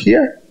put it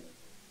here.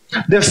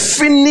 The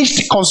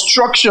finished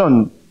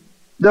construction,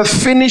 the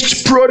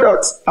finished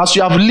product, as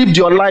you have lived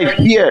your life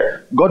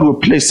here, God will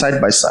place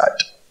side by side.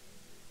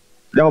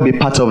 That will be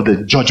part of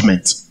the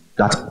judgment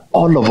that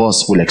all of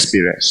us will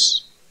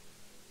experience.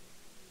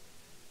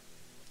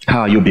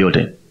 How are you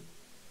building?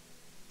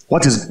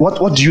 What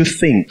do you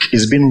think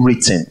is being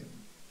written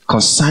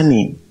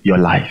concerning your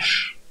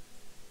life?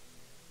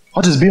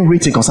 What is being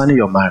written concerning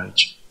your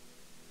marriage?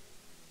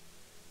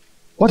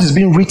 What is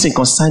being written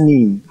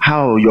concerning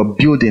how you're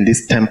building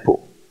this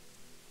temple?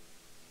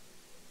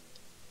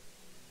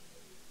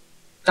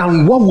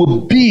 And what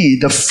will be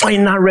the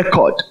final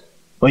record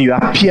when you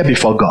appear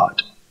before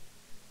God?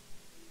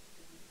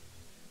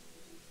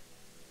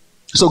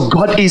 So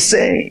God is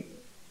saying,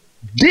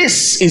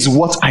 this is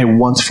what I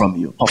want from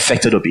you,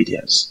 perfected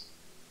obedience.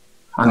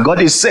 And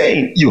God is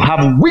saying, you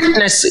have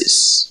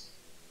witnesses,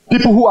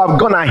 people who have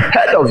gone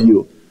ahead of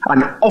you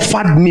and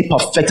offered me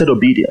perfected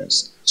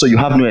obedience. So you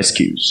have no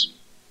excuse.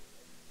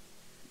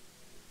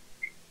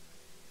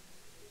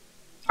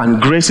 And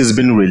grace is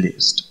being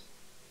released.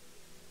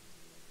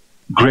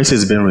 Grace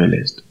is being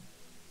released.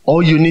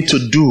 All you need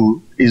to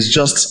do is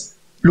just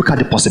look at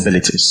the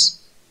possibilities.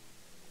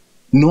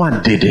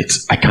 Noah did it,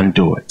 I can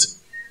do it.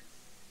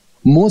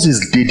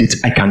 Moses did it,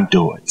 I can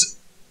do it.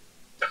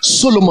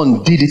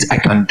 Solomon did it, I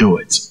can do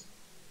it.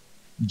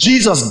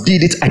 Jesus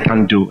did it, I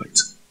can do it.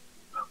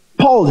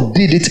 Paul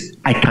did it,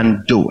 I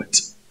can do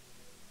it.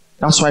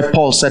 That's why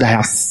Paul said, I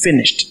have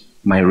finished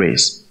my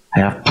race. I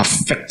have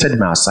perfected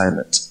my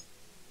assignment.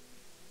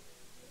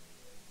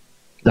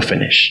 The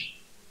finish.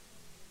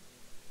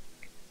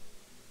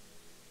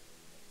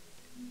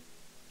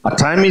 Our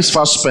time is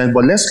fast spent,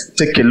 but let's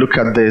take a look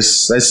at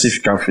this. Let's see if we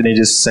can finish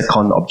this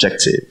second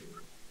objective.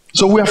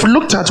 So we have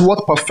looked at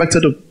what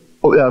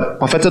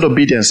perfected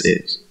obedience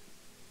is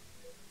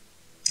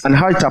and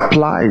how it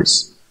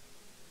applies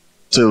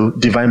to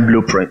divine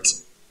blueprint.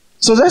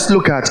 So let's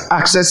look at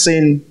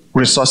accessing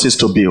resources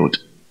to build.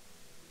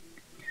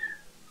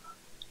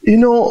 You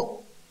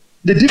know,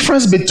 the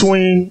difference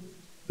between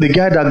the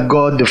guy that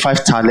got the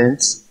 5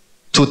 talents,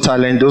 2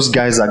 talents, those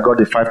guys that got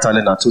the 5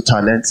 talents and 2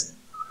 talents,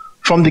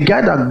 from the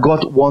guy that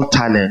got 1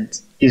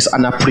 talent is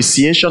an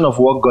appreciation of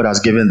what God has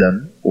given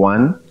them,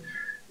 1.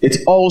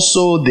 It's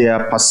also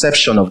their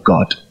perception of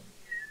God.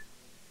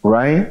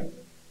 Right?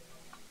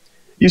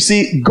 You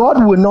see,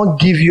 God will not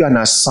give you an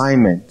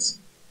assignment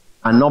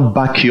and not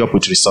back you up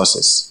with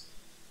resources.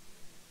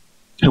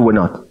 He will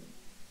not.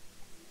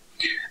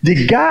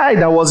 The guy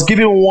that was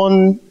given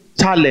 1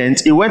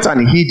 talent, he went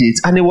and hid it,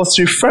 and he was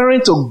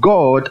referring to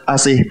God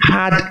as a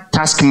hard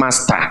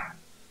taskmaster.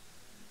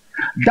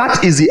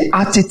 That is the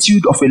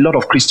attitude of a lot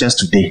of Christians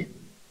today.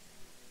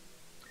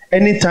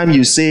 Anytime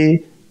you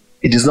say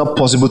it is not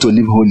possible to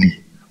live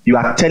holy, you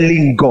are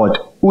telling God,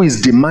 who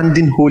is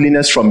demanding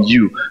holiness from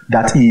you,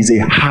 that he is a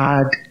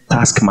hard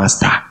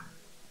taskmaster.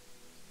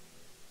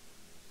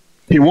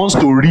 He wants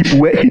to reap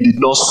where he did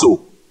not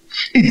sow.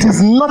 It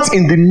is not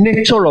in the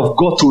nature of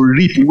God to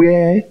reap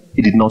where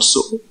he did not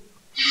sow.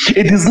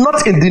 It is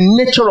not in the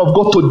nature of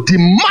God to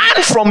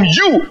demand from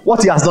you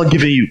what he has not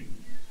given you.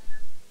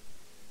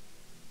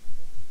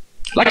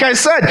 Like I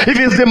said, if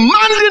he's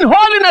demanding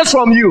holiness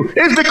from you,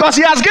 it's because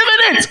he has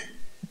given it.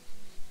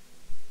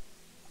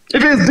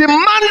 If he's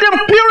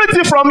demanding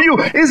purity from you,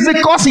 it's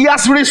because he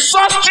has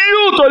resourced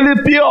you to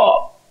live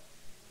pure.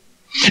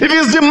 If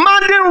he's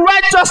demanding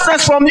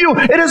righteousness from you,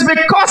 it is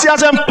because he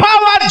has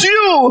empowered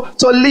you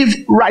to live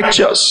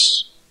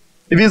righteous.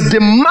 If he's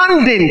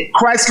demanding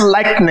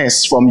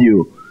Christ-likeness from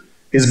you,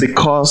 it's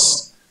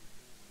because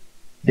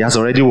he has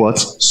already what?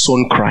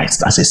 Sown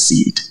Christ as a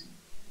seed.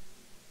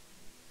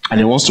 And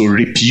he wants to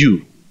reap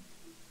you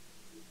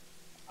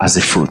as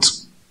a fruit.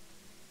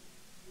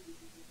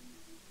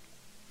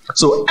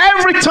 So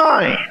every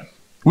time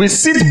we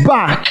sit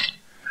back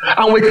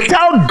and we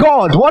tell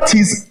God what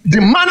he's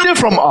demanding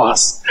from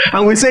us,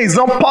 and we say it's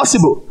not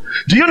possible,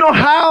 do you know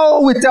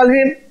how we tell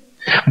him?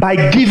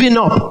 By giving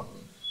up,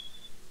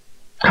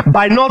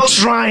 by not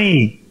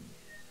trying,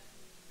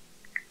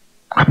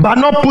 by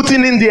not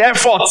putting in the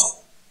effort,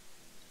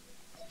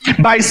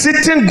 by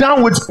sitting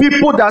down with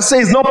people that say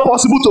it's not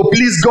possible to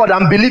please God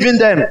and believing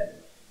them.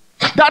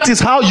 That is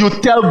how you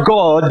tell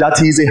God that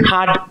he is a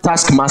hard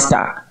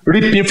taskmaster,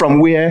 reaping from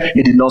where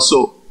he did not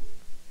sow.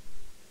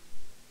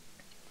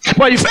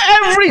 But if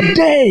every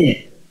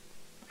day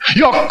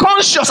you're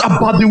conscious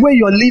about the way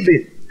you're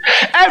living,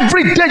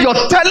 every day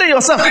you're telling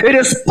yourself it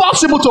is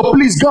possible to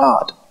please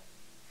God,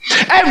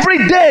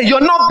 every day you're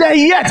not there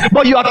yet,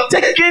 but you're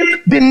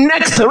taking the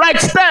next right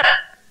step,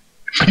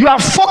 you are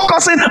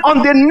focusing on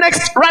the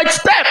next right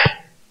step,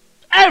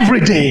 every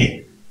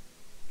day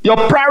you're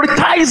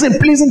prioritizing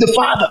pleasing the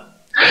Father.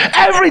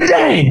 Every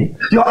day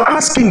you're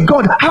asking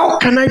God, how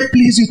can I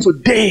please you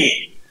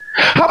today?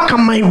 How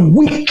can my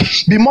week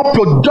be more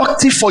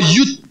productive for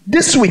you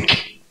this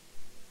week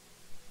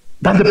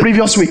than the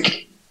previous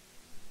week?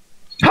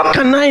 How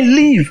can I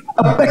live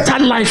a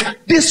better life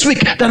this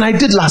week than I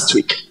did last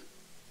week?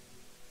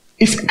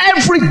 If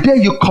every day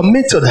you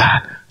commit to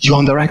that, you're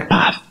on the right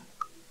path.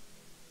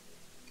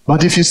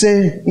 But if you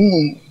say,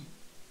 and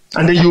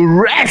then you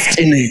rest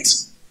in it,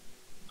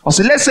 or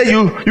so let's say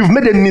you've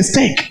made a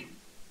mistake,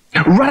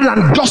 rather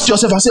than dust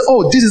yourself and say,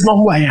 oh, this is not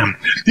who I am.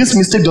 This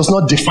mistake does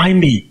not define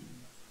me.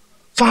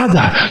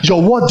 Father,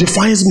 your word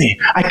defines me.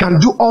 I can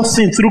do all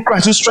things through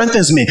Christ who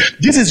strengthens me.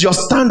 This is your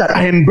standard.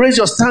 I embrace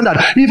your standard.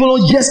 Even though,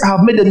 yes, I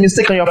have made a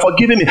mistake and you are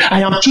forgiving me, I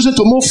am choosing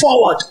to move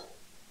forward.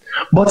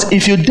 But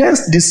if you then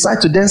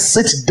decide to then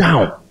sit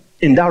down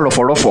in that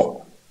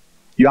ruffle,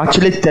 you're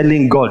actually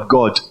telling God,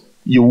 God,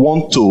 you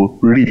want to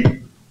reap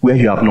where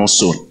you have not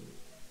sown.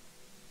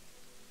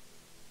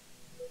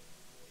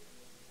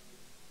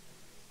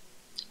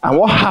 And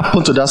what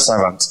happened to that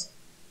servant?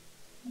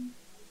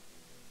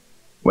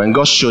 When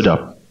God showed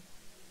up,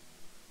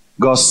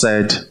 God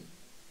said,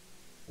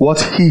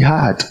 what he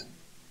had.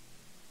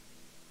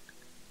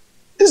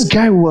 This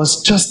guy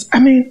was just,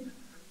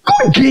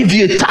 God gave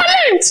you a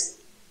talent.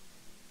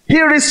 He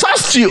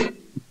resourced you.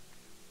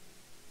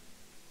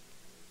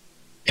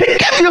 He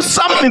gave you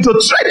something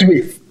to trade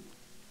with.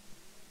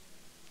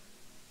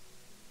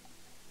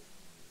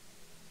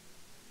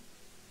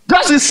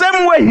 That's the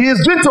same way he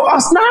is doing to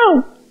us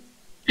now.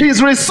 He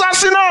is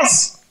resourcing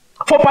us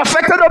for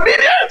perfected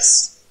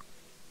obedience.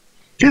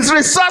 He's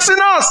resourcing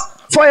us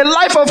for a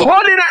life of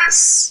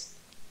holiness.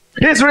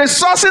 He's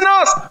resourcing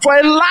us for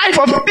a life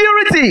of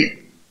purity.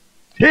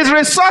 He's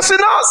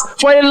resourcing us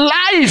for a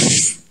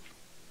life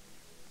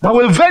that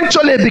will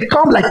eventually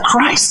become like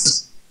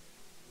Christ.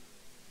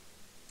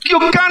 You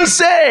can't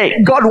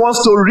say God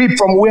wants to reap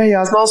from where he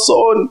has not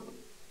sown.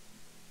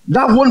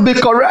 That won't be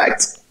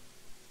correct.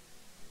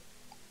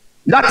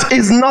 That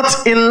is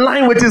not in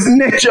line with his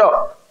nature.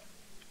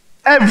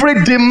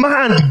 Every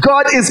demand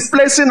God is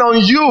placing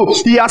on you,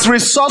 he has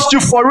resourced you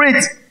for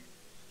it.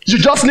 You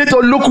just need to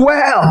look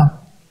well.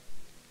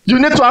 You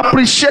need to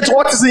appreciate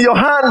what is in your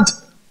hand.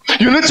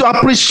 You need to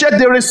appreciate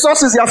the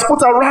resources he has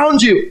put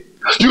around you.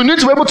 You need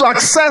to be able to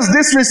access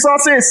these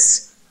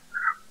resources.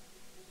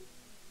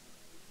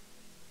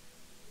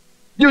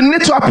 You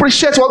need to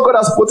appreciate what God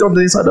has put on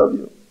the inside of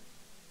you.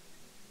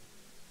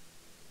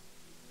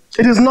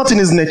 It is not in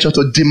his nature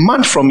to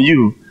demand from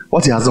you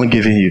what he has not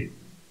given you.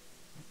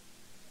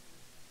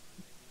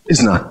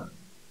 It's not.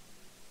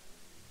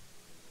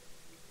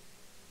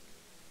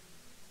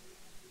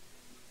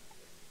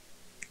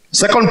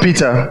 Second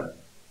Peter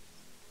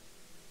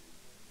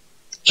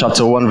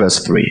chapter 1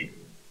 verse 3.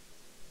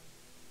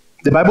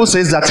 The Bible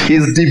says that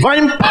his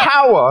divine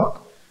power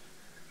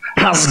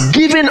has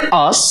given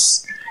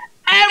us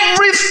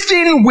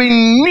everything we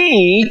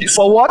need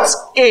for what?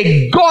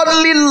 A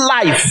godly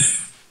life.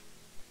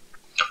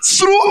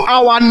 Through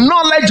our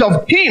knowledge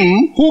of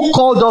Him who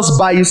called us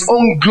by His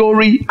own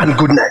glory and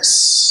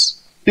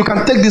goodness. You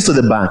can take this to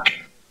the bank.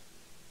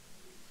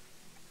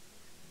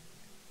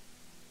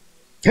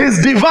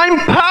 His divine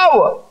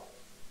power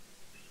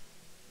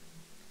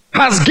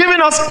has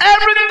given us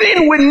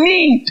everything we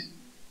need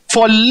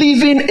for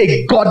living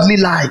a godly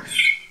life.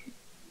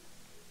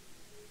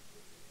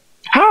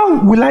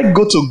 How will I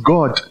go to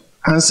God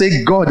and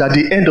say, God, at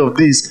the end of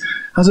this,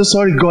 I say,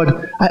 sorry,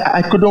 God,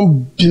 I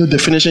couldn't build the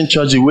finishing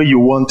church the way you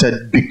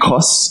wanted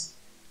because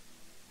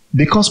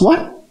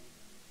what?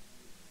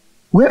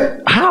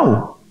 Where?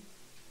 How?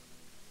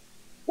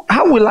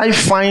 How will I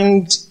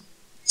find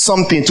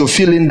something to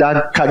fill in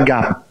that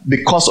gap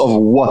because of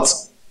what?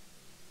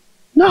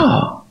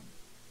 No.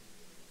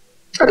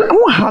 I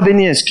won't have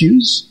any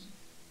excuse.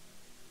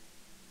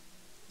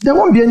 There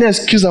won't be any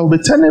excuse that will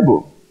be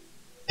tenable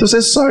to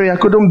say, sorry, I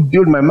couldn't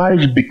build my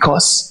marriage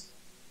because.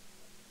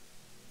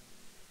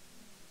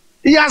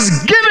 He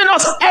has given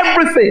us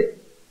everything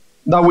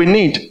that we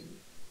need.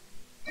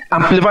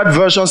 Amplified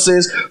Version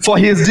says, for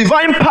His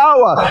divine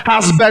power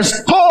has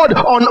bestowed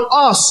on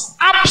us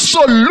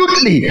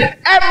absolutely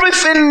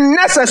everything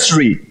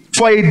necessary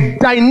for a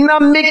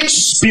dynamic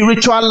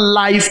spiritual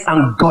life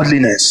and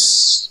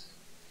godliness.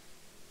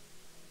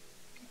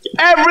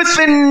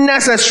 Everything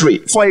necessary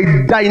for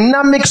a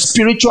dynamic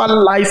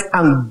spiritual life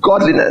and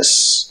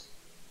godliness.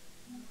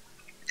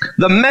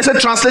 The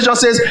Message translation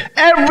says,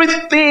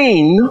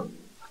 everything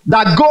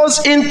that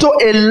goes into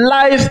a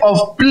life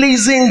of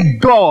pleasing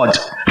God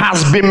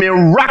has been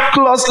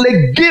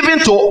miraculously given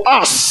to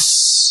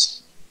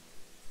us.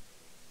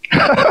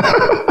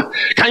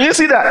 Can you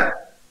see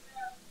that?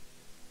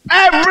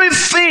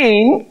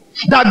 Everything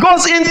that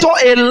goes into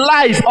a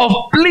life of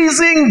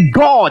pleasing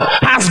God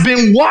has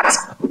been what?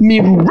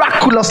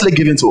 Miraculously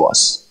given to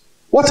us.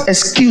 What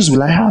excuse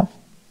will I have?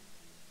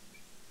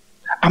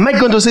 Am I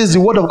going to say it's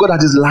the word of God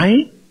that is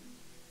lying?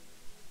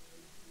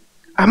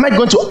 Am I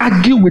going to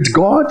argue with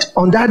God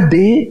on that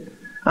day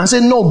and say,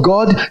 no,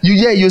 God,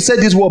 you said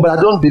this word, but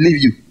I don't believe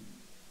you.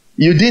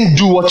 You didn't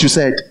do what you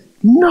said.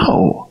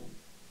 No.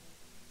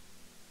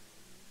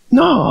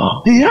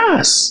 No, He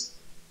has.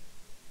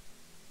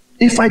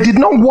 If I did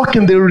not walk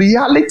in the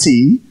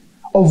reality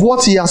of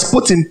what He has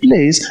put in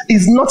place,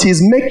 it's not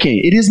His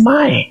making, it is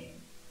mine.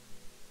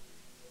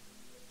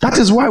 That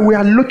is why we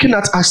are looking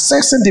at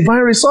accessing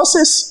divine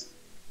resources.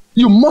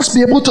 You must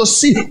be able to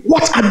see,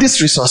 what are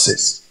these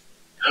resources?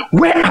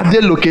 Where are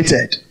they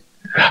located?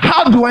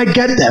 How do I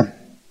get them?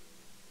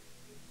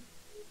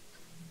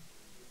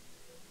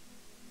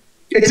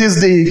 It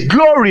is the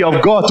glory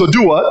of God to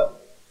do what?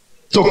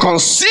 To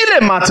conceal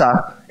a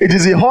matter. It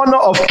is the honor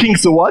of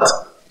kings to what?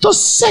 To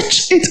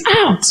search it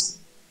out.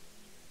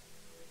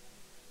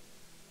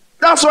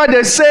 That's why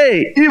they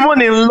say,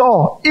 even in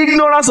law,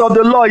 ignorance of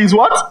the law is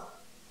what?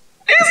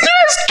 It's no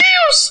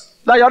excuse.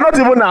 That you're not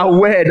even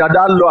aware that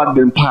that law had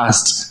been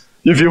passed.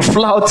 If you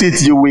flout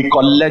it, you will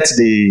collect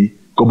the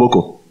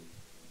koboko.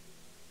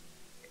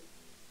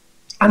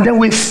 And then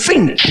we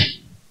think,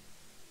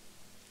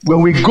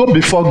 when we go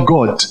before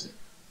God,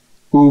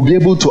 we will be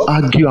able to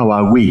argue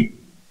our way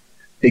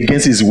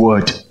against His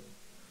word.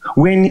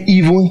 When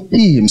even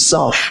He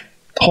Himself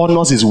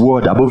honors His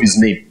word above His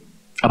name,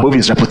 above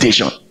His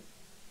reputation.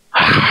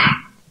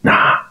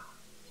 Nah.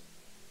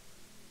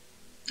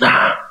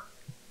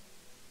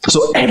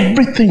 So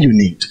everything you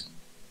need,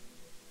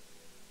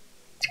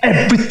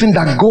 everything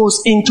that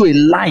goes into a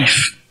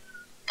life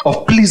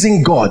of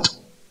pleasing God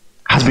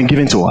has been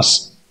given to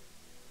us.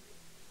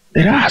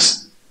 It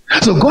has.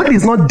 So God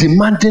is not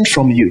demanding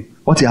from you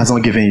what He has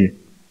not given you.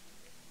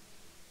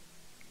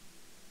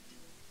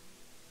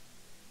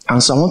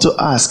 And so I want to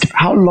ask,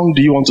 how long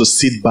do you want to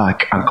sit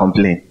back and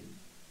complain?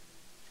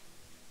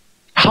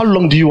 How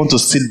long do you want to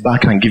sit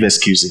back and give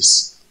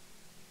excuses?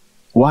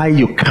 Why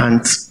you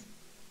can't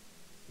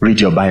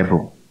read your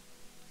Bible?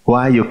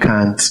 Why you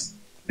can't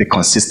be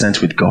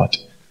consistent with God?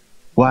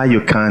 Why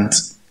you can't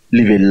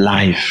live a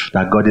life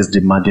that God is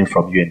demanding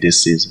from you in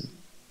this season?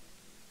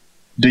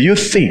 Do you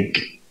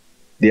think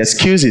the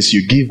excuses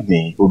you give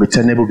me will be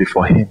tenable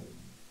before Him?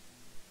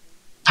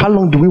 How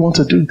long do we want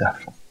to do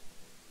that for?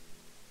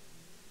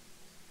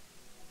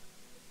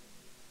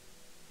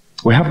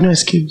 We have no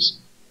excuse.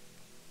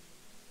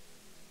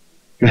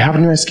 We have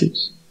no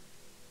excuse.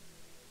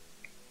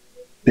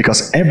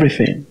 Because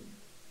everything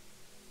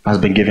has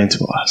been given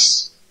to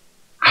us.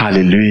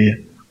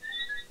 Hallelujah.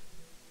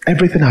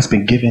 Everything has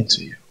been given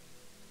to you.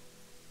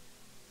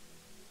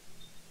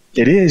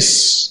 It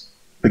is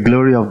the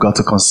glory of God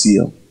to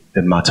conceal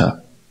the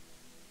matter.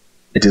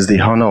 It is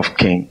the honor of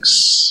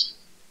kings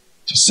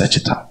to search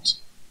it out.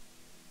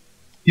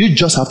 You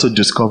just have to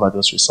discover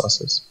those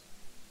resources.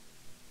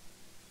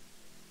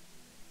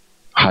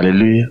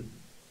 Hallelujah.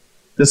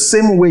 The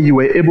same way you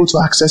were able to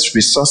access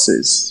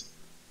resources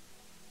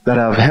that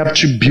have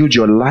helped you build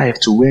your life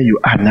to where you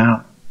are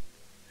now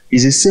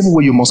is the same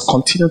way you must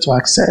continue to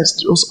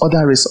access those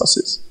other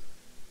resources.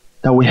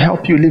 that will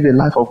help you live a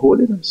life of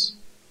holiness.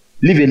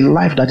 Live a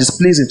life that is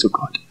pleasing to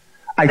God.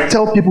 I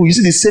tell people, you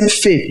see the same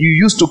faith you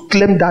used to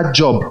claim that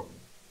job,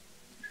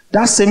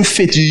 that same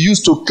faith you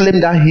used to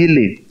claim that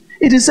healing,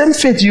 it's the same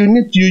faith you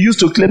use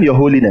to claim your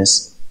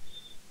holiness.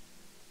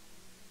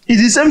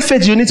 It's the same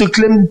faith you need to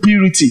claim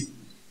purity.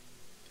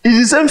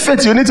 It's the same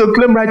faith you need to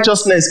claim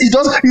righteousness.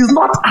 It's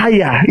not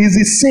higher. It's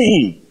the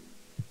same.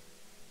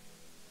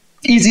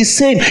 It's the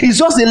same. It's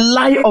just a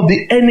lie of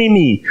the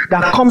enemy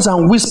that comes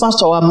and whispers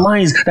to our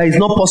minds that it's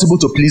not possible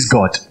to please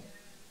God.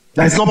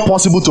 That it's not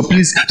possible to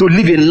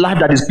live a life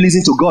that is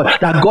pleasing to God.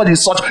 That God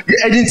is such,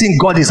 anything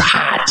God is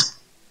hard.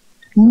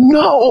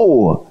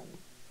 No.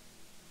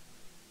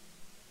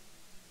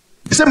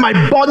 He said, my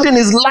burden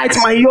is light,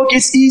 my yoke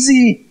is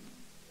easy.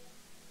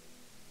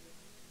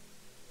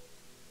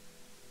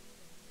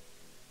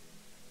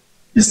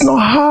 It's not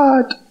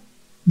hard.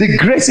 The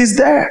grace is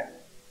there.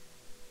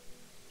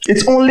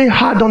 It's only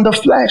hard on the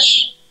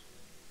flesh.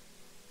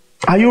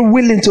 Are you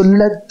willing to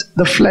let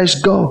the flesh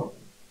go?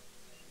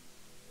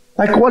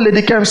 Like what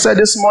Lady Kemp said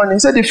this morning. He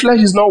said the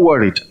flesh is not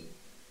worried.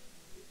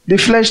 The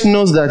flesh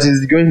knows that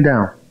it's going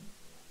down.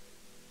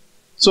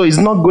 So it's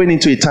not going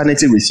into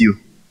eternity with you.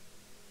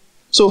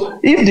 So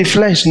if the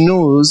flesh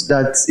knows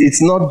that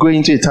it's not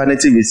going to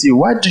eternity with you,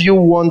 why do you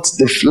want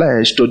the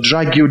flesh to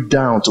drag you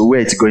down to where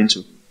it's going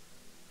to?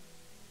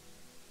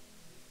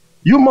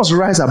 You must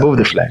rise above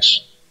the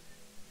flesh.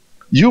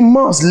 You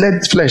must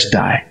let flesh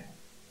die.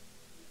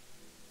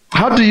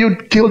 How do you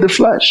kill the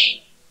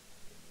flesh?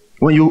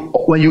 When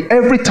you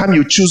every time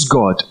you choose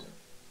God,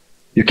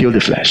 you kill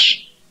the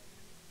flesh.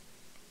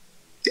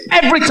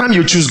 Every time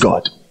you choose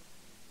God.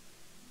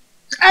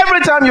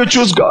 Every time you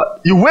choose God.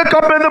 You wake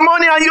up in the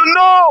morning and you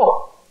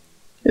know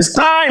it's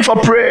time for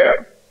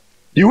prayer.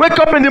 You wake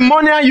up in the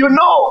morning and you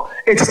know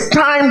it's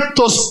time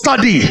to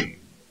study.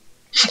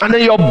 And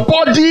then your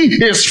body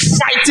is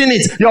fighting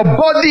it. Your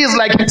body is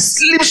like,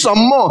 sleep some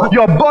more.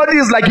 Your body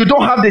is like, you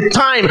don't have the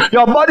time.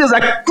 Your body is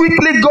like,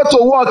 quickly go to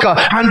work.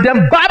 And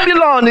then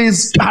Babylon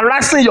is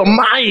harassing your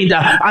mind.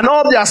 And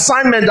all the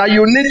assignments that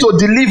you need to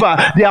deliver,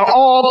 they are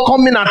all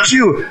coming at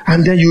you.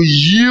 And then you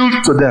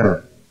yield to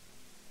them.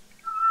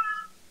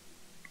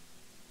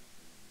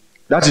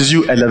 That is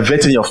you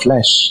elevating your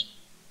flesh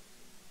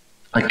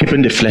and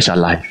keeping the flesh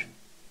alive.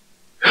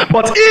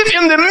 But if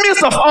in the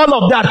midst of all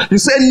of that, you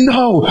say,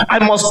 no, I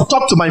must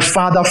talk to my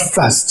Father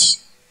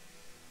first.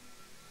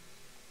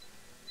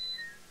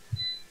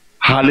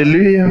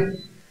 Hallelujah.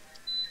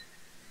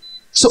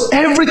 So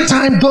every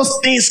time those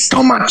things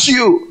come at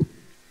you,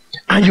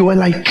 and you are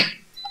like,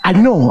 I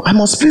know, I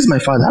must please my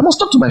Father. I must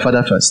talk to my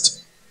Father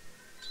first.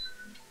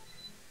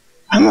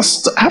 I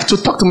have to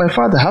talk to my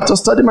Father. I have to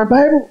study my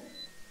Bible.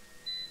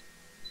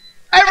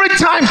 Every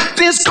time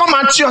things come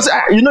at you, and say,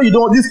 you know, you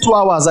don't, these 2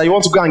 hours that you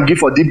want to go and give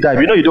for deep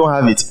dive, you know you don't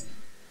have it.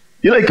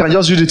 You know you can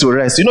just use it to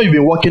rest. You know you've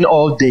been working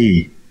all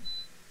day.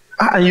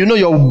 And you know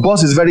your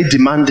boss is very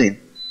demanding.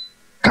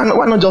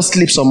 Why not just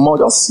sleep some more?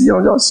 Just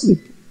sleep.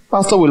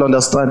 Pastor will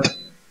understand.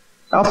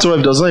 After all, if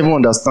he does not even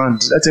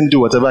understand, let him do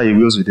whatever he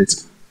wills with it.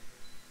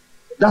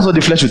 That's what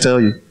the flesh will tell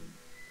you.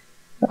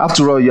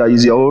 After all,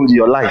 it's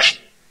your life.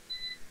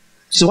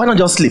 So why not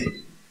just sleep?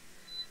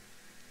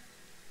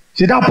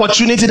 See the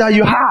opportunity that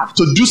you have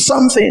to do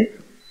something,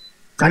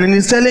 and then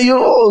he's telling you,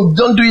 oh,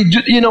 don't do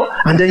it, you know,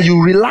 and then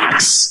you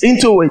relax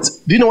into it.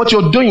 Do you know what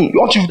you're doing?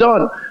 What you've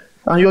done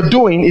and you're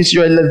doing is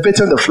you're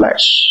elevating the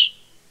flesh.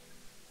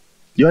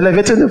 You're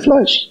elevating the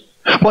flesh.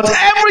 But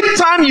every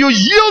time you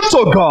yield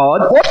to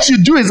God, what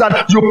you do is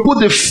that you put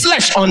the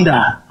flesh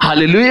under.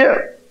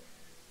 Hallelujah.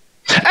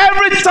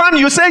 Every time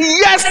you say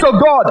yes to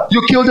God,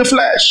 you kill the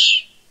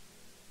flesh.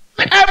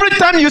 Every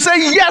time you say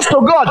yes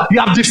to God, you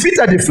have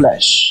defeated the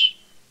flesh.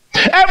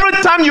 Every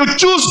time you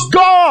choose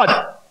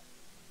God,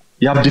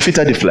 you have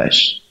defeated the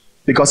flesh.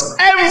 Because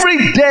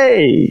every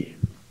day,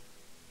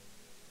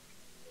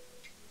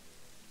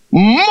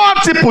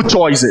 multiple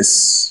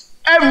choices,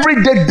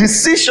 everyday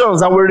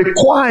decisions that will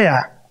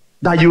require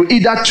that you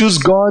either choose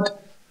God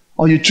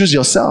or you choose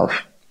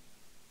yourself.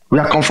 We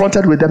are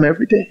confronted with them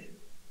every day.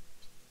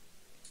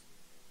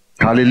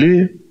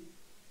 Hallelujah.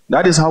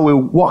 That is how we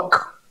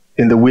walk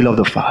in the will of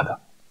the Father.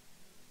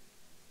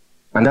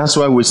 And that's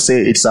why we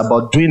say it's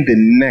about doing the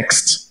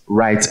next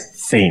right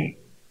thing.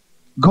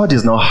 God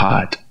is not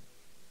hard.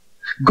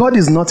 God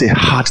is not a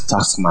hard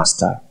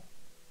taskmaster.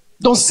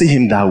 Don't see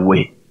him that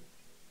way.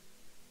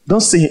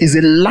 Don't see him. It's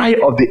a lie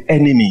of the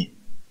enemy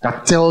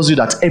that tells you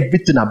that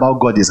everything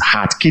about God is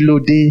hard. Kilo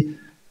day.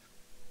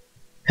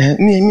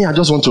 Me, I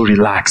just want to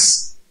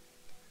relax.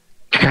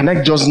 Can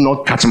I just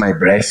not catch my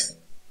breath?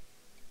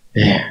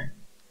 Yeah.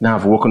 Now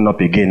I've woken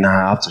up again.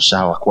 Now I have to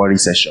shower. Quarry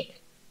session.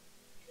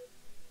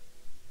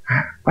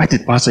 Why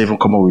did Pastor even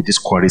come up with this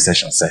quarry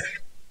session, Seth?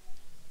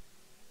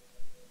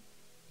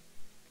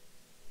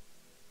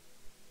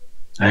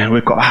 I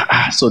wake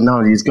up. So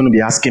now he's going to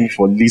be asking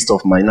for a list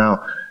of my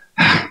now.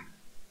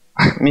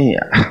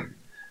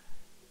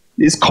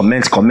 This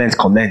comment.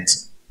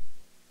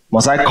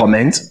 Must I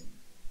comment?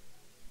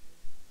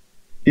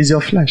 It's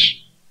your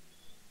flesh.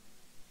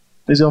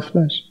 It's your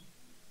flesh.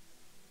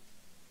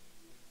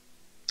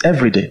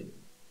 Every day.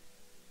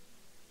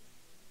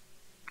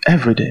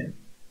 Every day.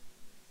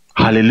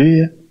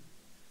 Hallelujah.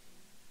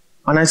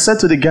 And I said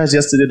to the guys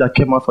yesterday that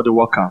came out for the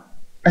workout,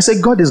 I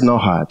said, God is not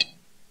hard.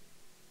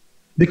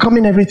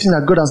 Becoming everything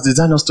that God has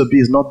designed us to be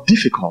is not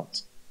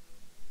difficult.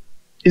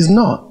 It's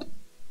not.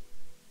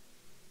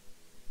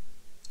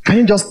 Can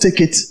you just take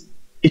it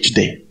each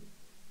day?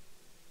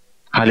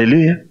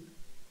 Hallelujah.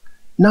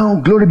 Now,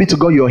 glory be to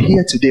God, you're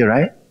here today,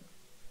 right?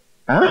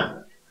 Huh?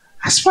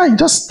 That's fine.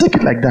 Just take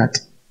it like that.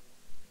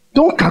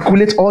 Don't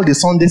calculate all the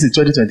Sundays in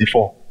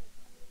 2024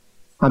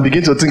 and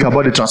begin to think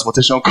about the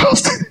transportation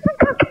cost.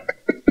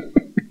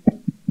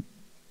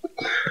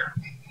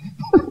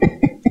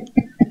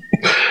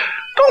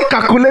 Don't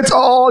calculate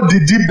all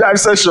the deep dive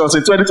sessions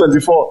in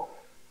 2024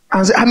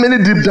 and say, how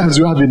many deep dives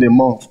do you have in a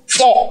month?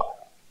 4.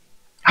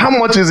 How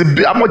much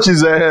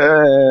is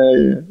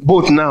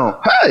both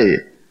now? Hey!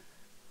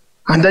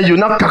 And then you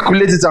now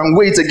calculate it and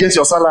weigh it against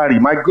your salary.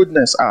 My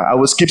goodness, I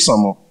will skip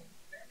some more.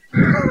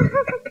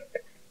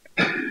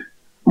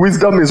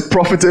 Wisdom is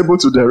profitable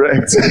to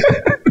direct.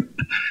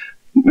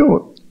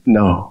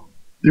 No.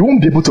 You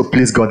won't be able to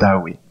please God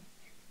that way.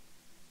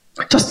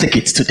 Just take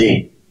it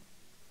today.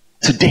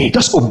 Today,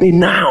 just obey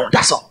now.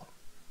 That's all.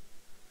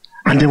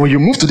 And then when you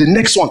move to the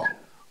next one,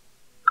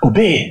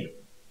 obey.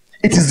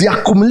 It is the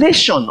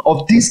accumulation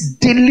of these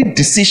daily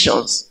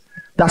decisions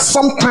that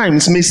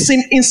sometimes may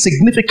seem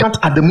insignificant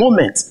at the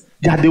moment.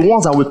 They are the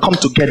ones that will come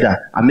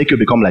together and make you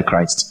become like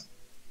Christ.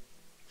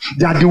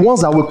 They are the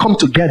ones that will come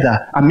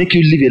together and make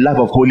you live a life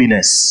of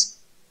holiness.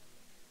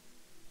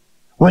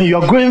 When you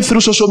are going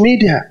through social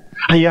media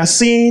and you are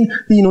seeing,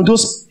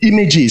 those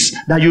images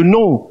that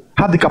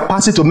have the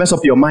capacity to mess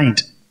up your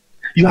mind,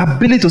 your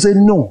ability to say,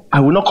 no,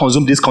 I will not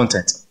consume this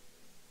content.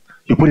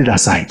 You put it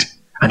aside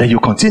and then you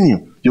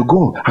continue. You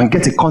go and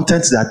get a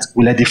content that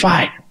will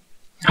edify.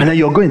 And then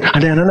you're going,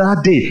 and then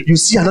another day, you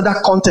see another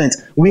content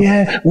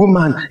where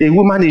a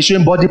woman is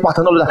showing body part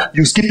and all of that.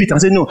 You skip it and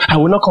say, no, I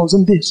will not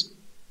consume this.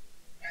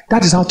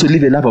 That is how to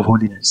live a life of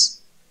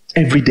holiness.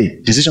 Every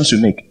day. Decisions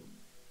you make.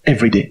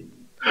 Every day.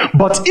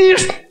 But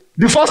if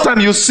the first time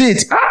you see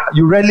it,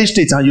 you relished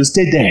it and you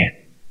stay there.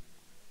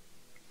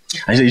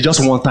 And you say, it's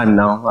just one time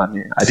now.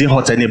 I didn't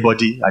hurt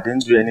anybody. I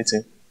didn't do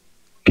anything.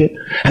 Okay?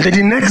 And then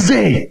the next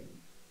day,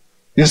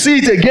 you see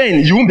it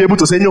again, you won't be able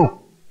to say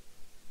no.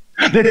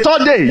 The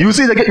third day, you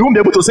see it again, you won't be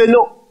able to say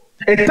no.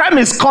 A time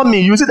is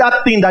coming, you see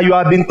that thing that you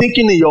have been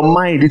thinking in your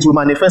mind, it will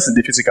manifest in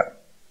the physical.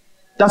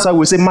 That's why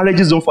we say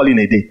marriages don't fall in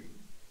a day.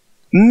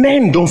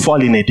 Men don't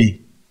fall in a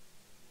day.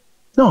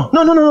 No.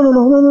 Not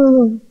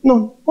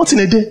in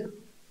a day.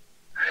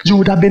 You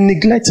would have been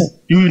neglecting.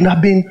 You would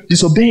have been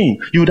disobeying.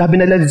 You would have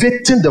been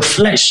elevating the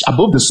flesh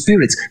above the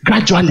spirit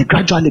gradually,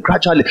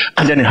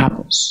 and then it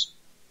happens.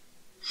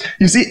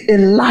 You see, a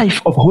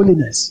life of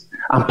holiness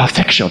and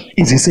perfection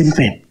is the same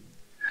thing.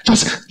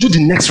 Just do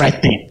the next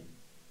right thing.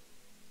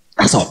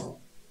 That's all.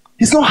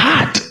 It's not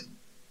hard.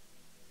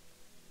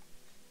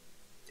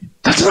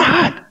 That's not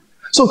hard.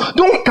 So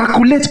don't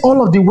calculate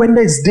all of the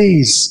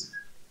Wednesdays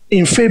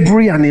in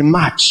February and in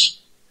March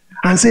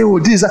and say, oh,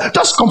 this is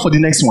just come for the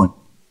next one.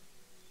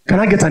 Can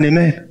I get an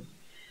amen?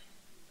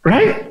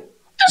 Right?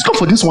 Just come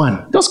for this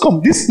one. Just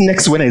come. This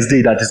next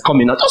Wednesday that is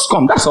coming out. Just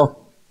come. That's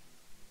all.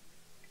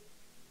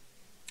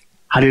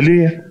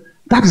 Hallelujah.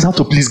 That is how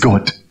to please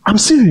God. I'm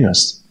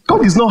serious.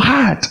 God is not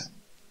hard.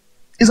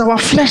 It's our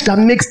flesh that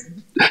makes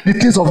the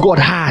things of God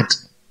hard.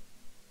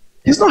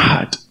 It's not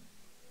hard.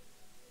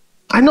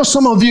 I know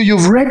some of you,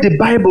 you've read the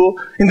Bible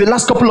in the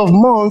last couple of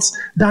months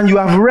than you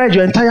have read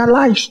your entire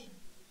life.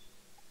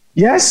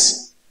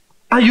 Yes?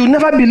 And you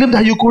never believed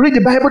that you could read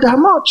the Bible that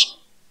much.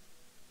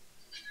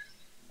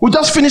 We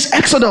just finished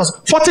Exodus,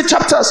 40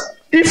 chapters.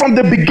 If from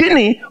the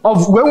beginning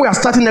of when we are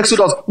starting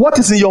Exodus, what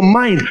is in your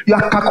mind? You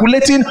are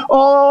calculating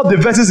all the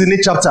verses in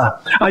each chapter.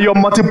 And you're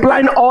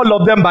multiplying all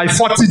of them by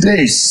 40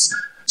 days.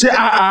 Say,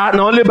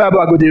 now only Bible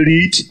I go to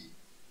read.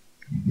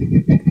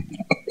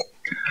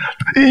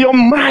 In your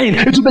mind,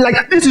 it will be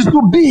like, this is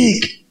too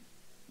big.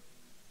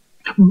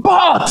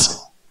 But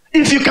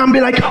if you can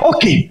be like,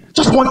 okay,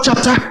 just one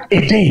chapter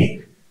a day.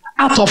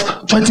 Out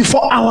of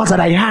 24 hours that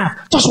I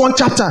have, just one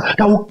chapter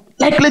that will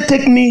likely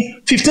take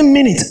me 15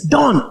 minutes.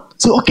 Done.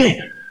 So, okay,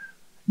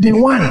 day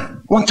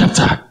one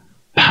chapter.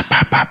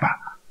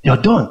 You're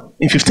done.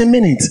 In 15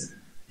 minutes,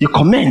 you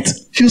comment,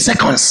 few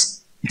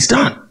seconds. It's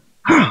done.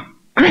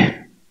 Great.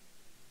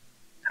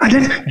 And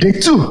then day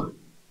 2,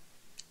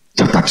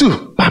 chapter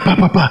 2,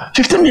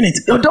 15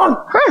 minutes, you're done.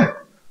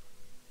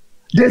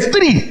 Day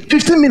 3,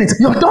 15 minutes,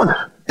 you're done.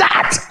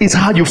 That is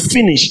how you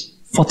finish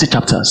 40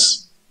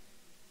 chapters.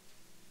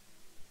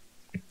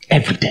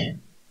 Every day.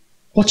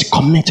 What you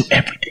commit to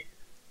every day.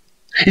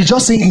 It's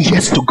just saying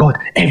yes to God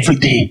every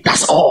day.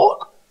 That's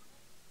all.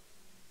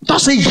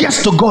 Just say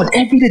yes to God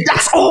every day.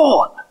 That's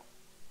all.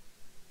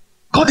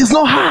 God is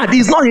not hard.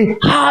 He's not a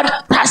hard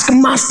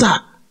taskmaster.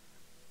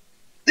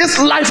 This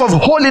life of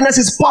holiness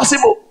is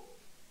possible.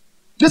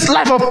 This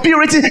life of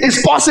purity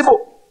is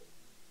possible.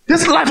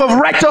 This life of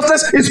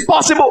righteousness is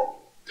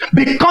possible.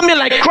 Becoming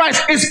like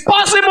Christ is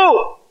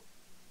possible.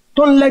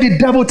 Don't let the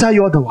devil tell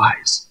you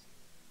otherwise.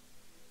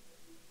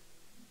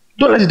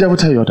 Don't let the devil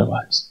tell you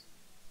otherwise.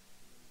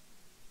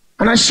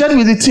 And I shared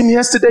with the team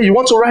yesterday, you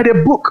want to write a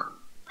book.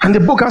 And the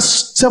book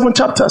has 7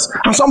 chapters.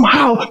 And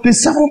somehow the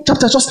 7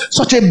 chapters just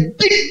such a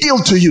big deal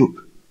to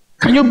you.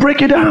 Can you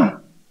break it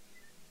down?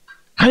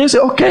 Can you say,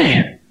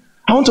 okay,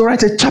 I want to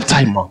write a chapter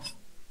a month.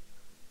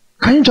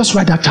 Can you just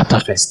write that chapter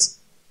first?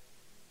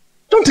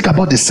 Don't think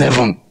about the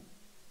 7.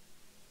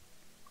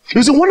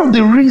 You see, one of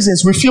the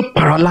reasons we feel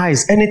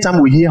paralyzed anytime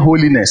we hear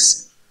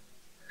holiness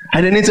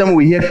and anytime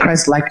we hear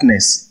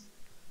Christ-likeness,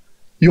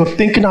 you're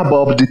thinking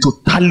about the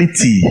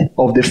totality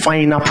of the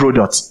final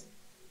product.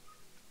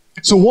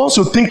 So once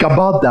you think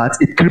about that,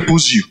 it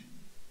cripples you.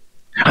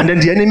 And then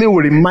the enemy will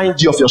remind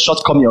you of your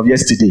shortcoming of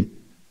yesterday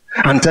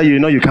and tell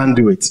you, you can't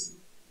do it.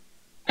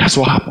 That's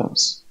what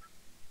happens.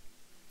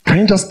 Can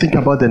you just think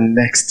about the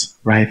next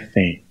right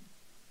thing?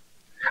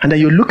 And then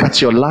you look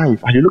at your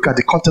life and you look at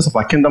the context of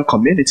our kingdom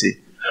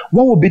community.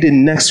 What will be the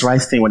next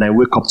right thing when I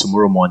wake up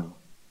tomorrow morning?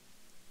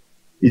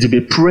 It will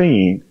be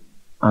praying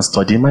and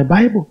studying my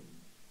Bible.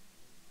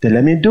 Then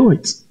let me do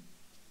it.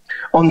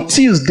 On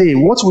Tuesday,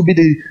 what will be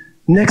the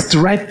next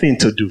right thing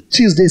to do?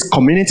 Tuesday is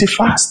community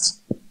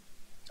fast.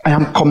 I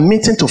am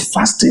committing to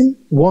fasting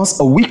once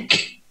a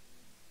week.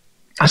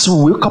 As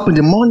we wake up in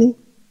the morning,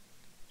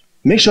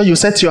 make sure you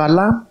set your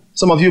alarm.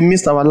 Some of you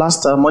missed our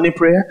last morning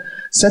prayer.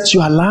 Set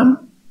your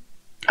alarm.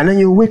 And then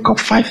you wake up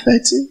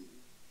 5:30.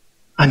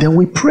 And then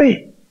we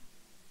pray.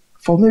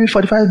 For maybe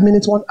 45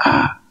 minutes, 1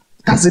 hour.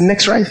 That's the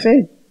next right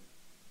thing.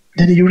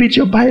 Then you read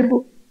your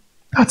Bible.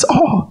 That's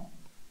all.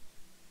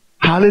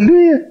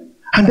 Hallelujah.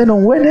 And then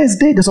on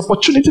Wednesday, there's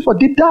opportunity for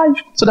deep dive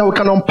so that we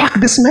can unpack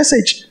this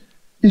message.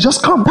 You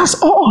just come.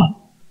 That's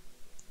all.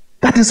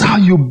 That is how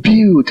you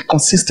build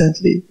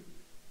consistently.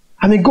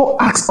 I mean, go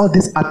ask all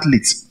these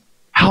athletes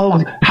how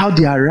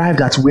they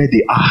arrived at where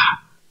they are.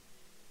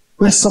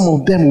 Where some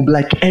of them will be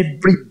like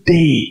every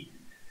day.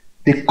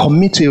 They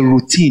commit to a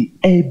routine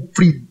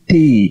every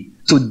day.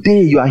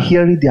 Today, you are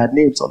hearing their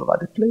names all over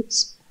the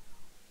place.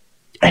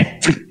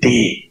 Every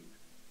day.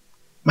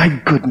 My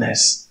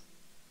goodness.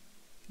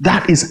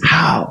 That is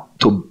how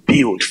to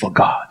build for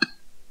God.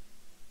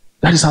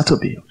 That is how to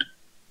build.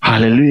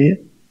 Hallelujah.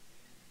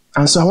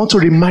 And so I want to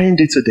remind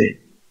you today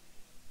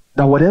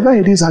that whatever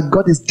it is that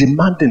God is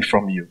demanding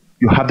from you,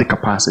 you have the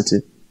capacity.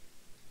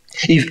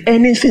 If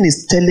anything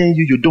is telling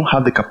you you don't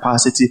have the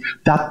capacity,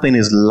 that thing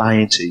is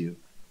lying to you.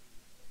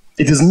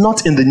 It is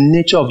not in the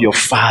nature of your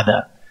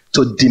Father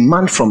to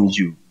demand from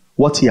you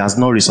what He has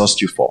not resourced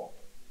you for.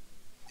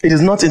 It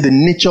is not in the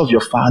nature of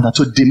your Father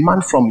to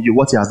demand from you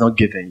what He has not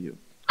given you.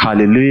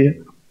 Hallelujah.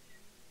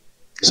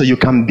 So you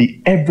can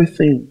be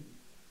everything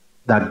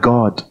that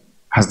God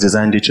has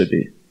designed you to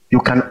be.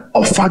 You can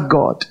offer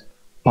God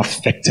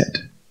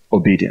perfected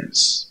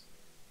obedience.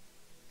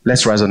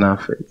 Let's rise on our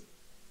feet.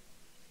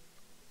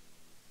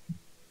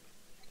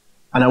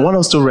 And I want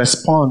us to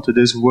respond to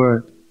this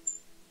word.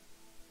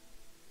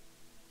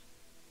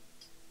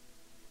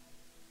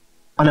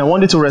 And I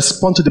want you to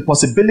respond to the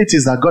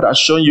possibilities that God has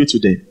shown you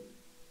today.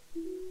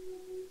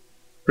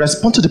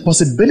 Respond to the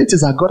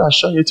possibilities that God has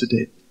shown you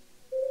today.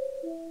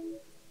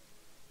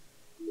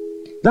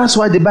 That's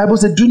why the Bible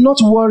says, do not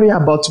worry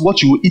about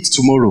what you will eat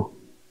tomorrow.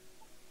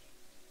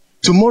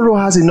 Tomorrow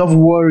has enough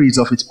worries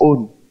of its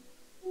own.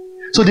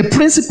 So the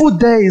principle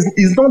there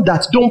is not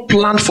that don't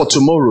plan for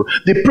tomorrow.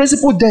 The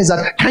principle there is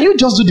that can you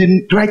just do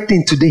the right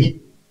thing today?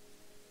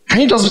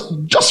 Can you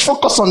just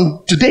focus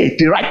on today,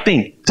 the right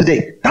thing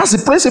today? That's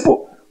the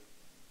principle.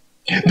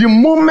 The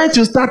moment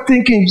you start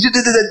thinking,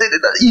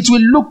 it will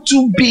look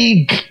too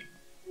big.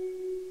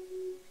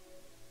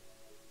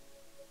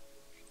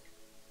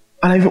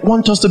 And I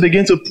want us to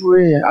begin to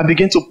pray. I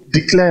begin to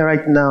declare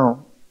right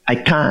now, I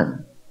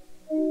can.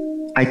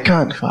 I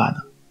can,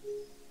 Father.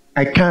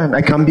 I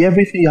can be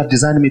everything you have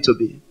designed me to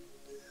be.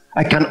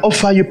 I can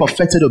offer you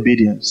perfected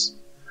obedience.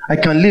 I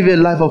can live a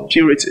life of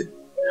purity.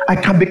 I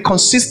can be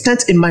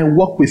consistent in my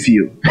walk with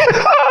you.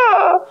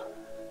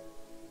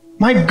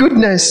 My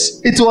goodness,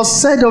 it was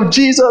said of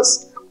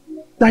Jesus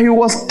that he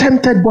was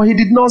tempted, but he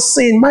did not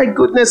sin. My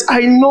goodness,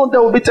 I know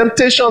there will be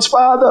temptations,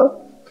 Father.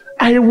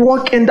 I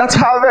walk in that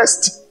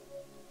harvest.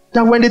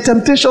 That when the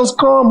temptations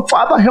come,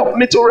 Father, help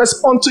me to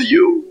respond to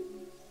you.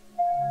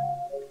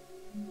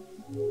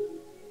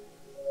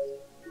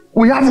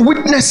 We have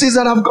witnesses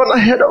that have gone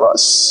ahead of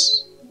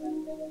us.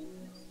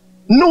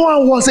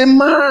 Noah was a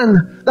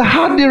man that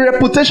had the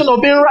reputation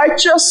of being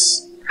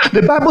righteous.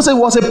 The Bible says he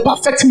was a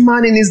perfect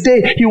man in his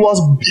day. He was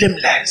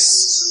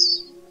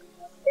blameless.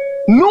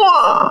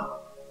 Noah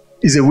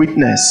is a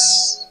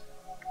witness.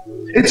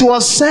 It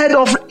was said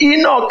of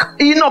Enoch.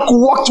 Enoch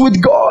walked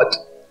with God.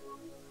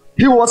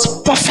 He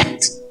was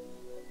perfect.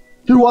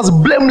 He was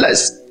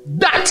blameless.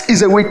 That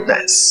is a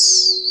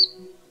witness.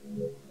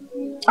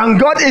 And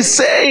God is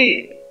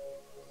saying,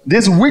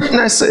 these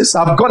witnesses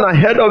have gone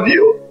ahead of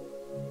you.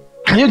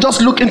 Can you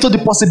just look into the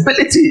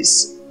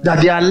possibilities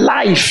that their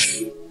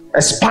life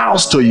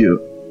espouse to you?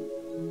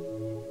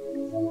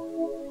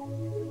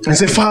 And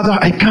say, Father,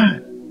 I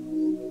can.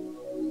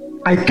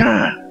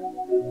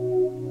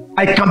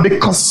 I can be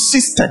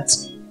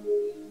consistent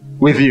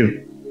with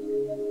you.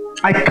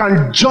 I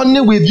can journey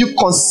with you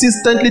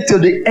consistently till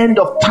the end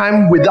of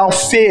time without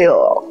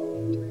fail.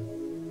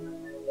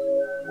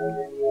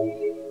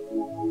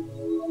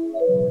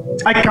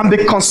 I can be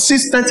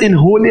consistent in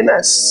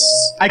holiness.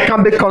 I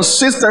can be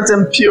consistent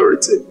in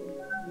purity.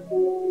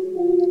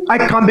 I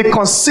can be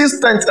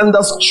consistent in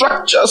the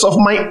structures of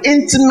my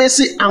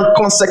intimacy and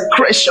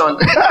consecration.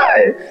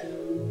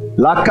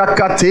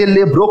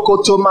 Lakakatele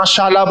brokoto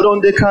mashala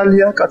bronde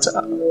kalia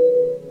kata.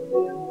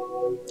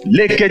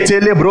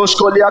 Leketele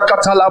broshkolia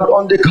katala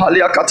bronde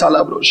kalia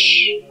katala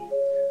brosh.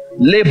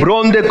 Le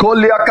bronde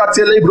kolia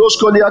katele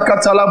broshkolia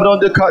katala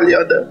bronde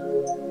kalia de.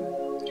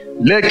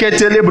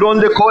 Leketele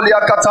bronde kolia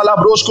katala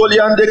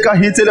broshkolia ande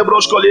kahitele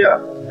broshkolia.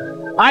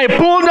 I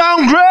pull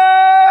down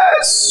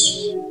grace.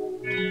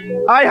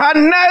 I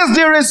harness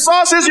the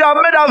resources you have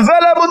made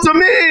available to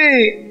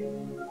me.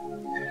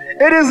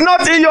 It is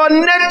not in your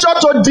nature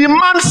to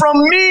demand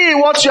from me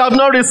what you have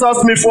not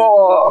resourced me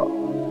for.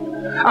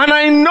 And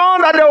I know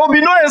that there will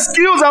be no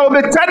excuse. I will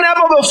be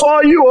tenable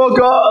before you, oh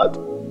God.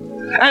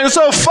 And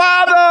so,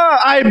 Father,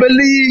 I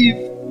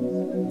believe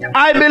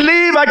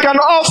I can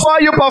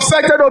offer you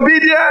perfected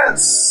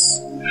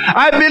obedience.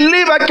 I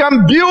believe I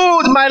can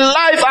build my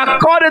life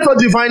according to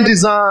divine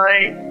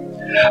design.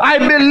 I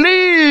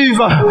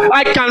believe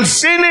I can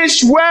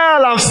finish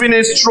well and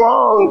finish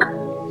strong.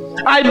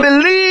 I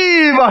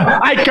believe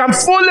I can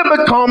fully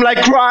become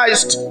like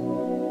Christ.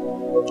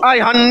 I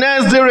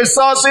harness the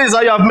resources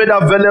I have made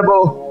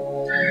available.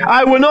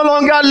 I will no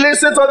longer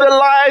listen to the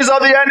lies of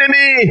the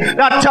enemy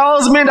that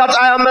tells me that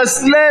I am a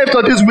slave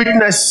to this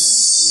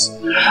weakness.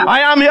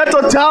 I am here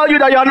to tell you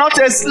that you are not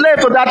a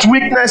slave to that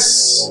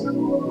weakness.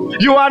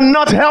 You are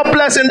not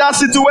helpless in that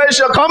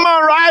situation. Come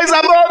on, rise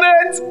above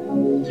it.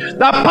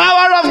 The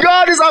power of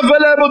God is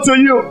available to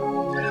you.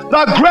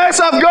 The grace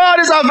of God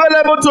is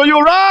available to you.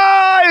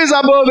 Rise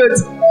above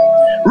it.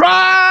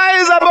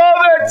 Rise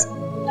above it.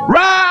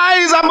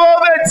 Rise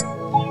above it.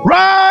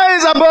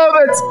 Rise above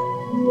it.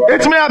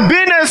 It may have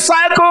been a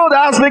cycle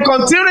that has been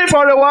continuing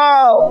for a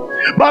while,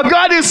 but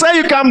God is saying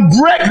you can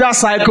break that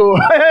cycle.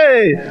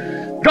 Hey,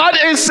 God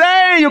is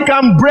saying you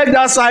can break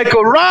that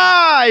cycle.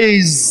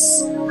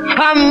 Rise.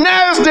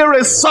 Harness the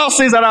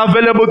resources that are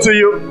available to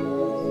you.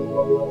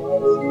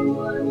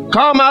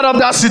 Come out of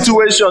that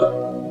situation.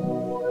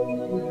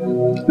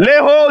 Lay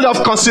hold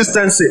of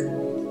consistency.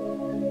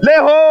 Lay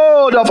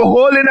hold of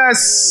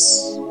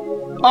holiness,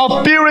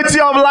 of purity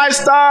of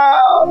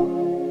lifestyle.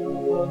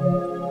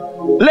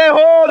 Lay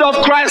hold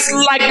of Christ's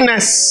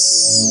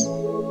likeness.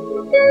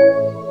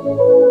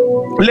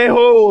 Lay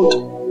hold.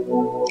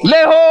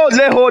 Lay hold,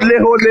 lay hold, lay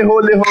hold, lay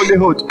hold, lay hold, lay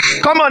hold.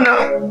 Come on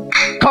now.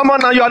 Come on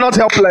now, you are not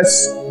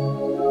helpless.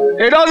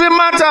 It doesn't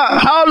matter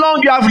how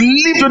long you have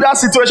lived with that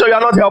situation, you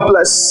are not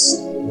helpless.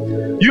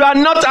 You are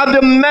not at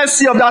the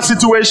mercy of that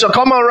situation.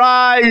 Come on,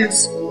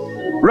 rise.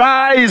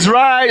 Rise,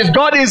 rise.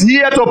 God is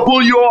here to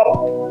pull you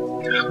up.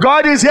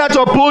 God is here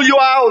to pull you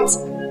out.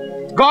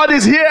 God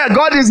is here.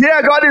 God is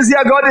here. God is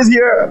here. God is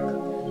here.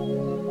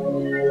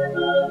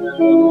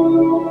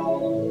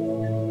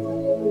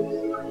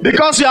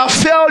 Because you have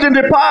failed in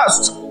the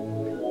past,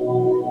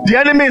 the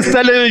enemy is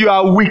telling you you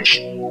are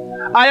weak.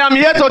 I am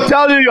here to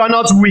tell you you are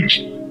not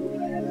weak.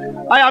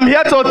 I am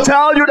here to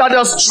tell you that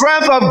the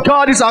strength of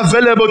God is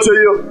available to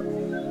you.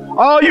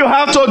 All you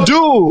have to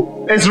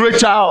do is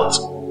reach out.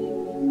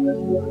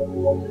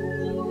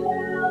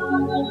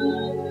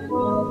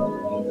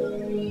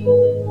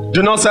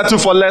 Do not settle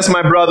for less,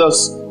 my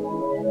brothers.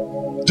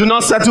 Do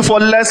not settle for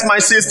less, my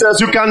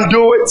sisters. You can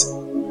do it.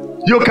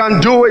 You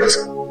can do it.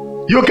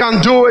 You can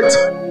do it.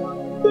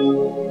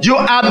 You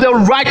are the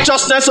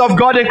righteousness of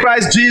God in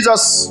Christ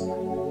Jesus.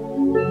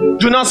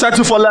 Do not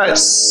settle for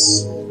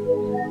less.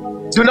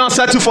 Do not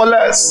settle for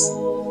less.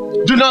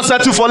 Do not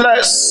settle for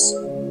less.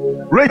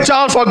 Reach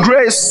out for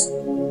grace.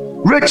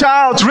 Reach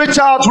out, reach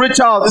out, reach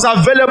out. It's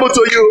available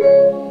to you.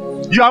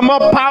 You are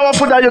more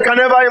powerful than you can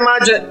ever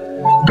imagine.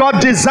 God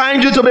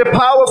designed you to be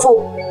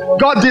powerful.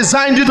 God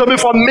designed you to be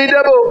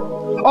formidable.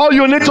 All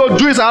you need to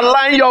do is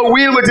align your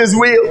will with His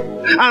will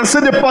and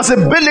see the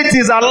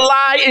possibilities that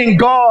lie in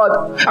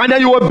God. And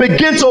then you will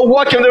begin to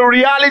walk in the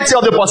reality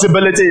of the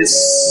possibilities.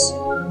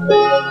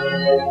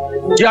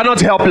 You are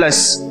not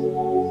helpless.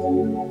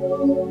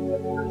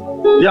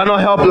 You are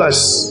not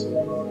helpless.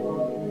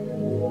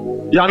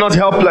 You are not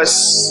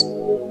helpless.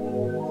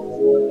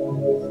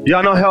 You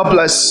are not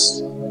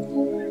helpless.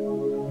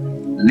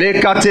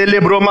 Lekatele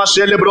broma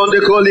shele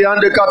bronde koli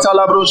ande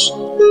katala bros.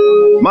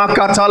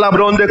 Makatala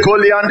bronde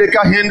koli ande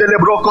kahende le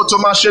broko to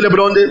mashele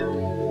bronde.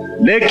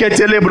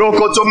 Leketele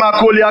broko to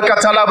makulia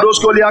katala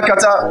broskolia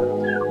kata.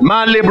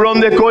 Male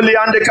bronde koli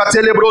ande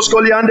katele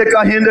broskoli ande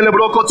kahindele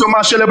broko to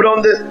mashele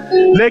bronde.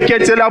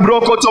 Leketela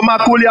broko to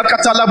makulia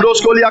katala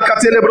broskolia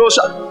katele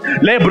brosha.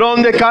 Le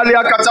bronde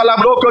kalia katala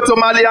broko to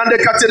mali ande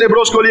katele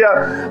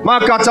broskolia. Ma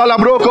katala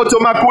broko to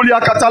makulia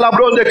katala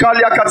bronde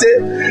kalia kate.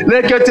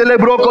 Leketele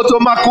broko to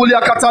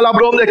makulia katala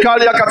bronde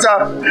kalia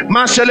kata.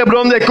 Mashele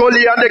bronde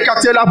koli ande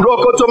katela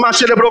broko to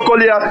mashele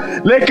brokolia.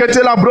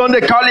 Leketela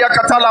bronde kalia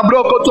katala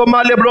broko to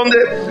male bronde.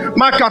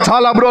 Ma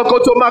katala broko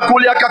to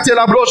makulia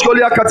katela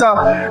broskolia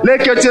kata.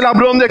 Leketela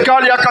bronde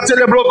kalia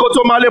katele broko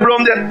to male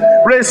bronde.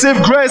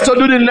 Receive grace to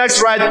do the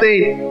next right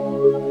thing.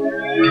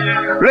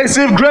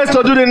 Receive grace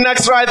to do the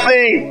next right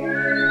thing.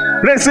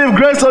 Receive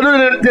grace to do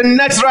the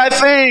next right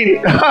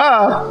thing.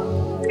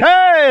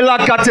 Hey, la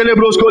katele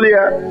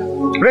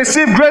broskolia.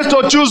 Receive grace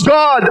to choose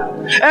God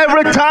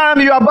every time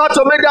you are about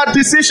to make that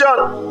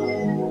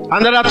decision.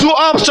 And there are two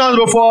options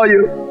before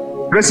you.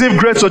 Receive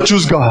grace to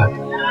choose God.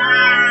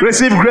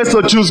 Receive grace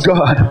to choose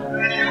God.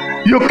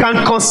 You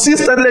can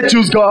consistently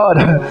choose God.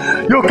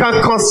 You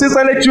can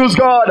consistently choose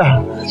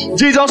God.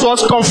 Jesus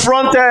was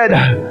confronted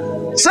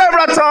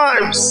several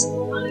times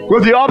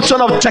with the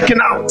option of checking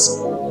out.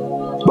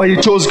 But he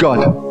chose God.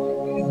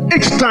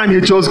 Each time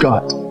he chose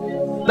God.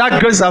 That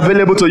grace is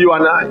available to you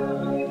and I.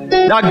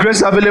 That grace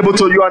is available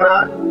to you and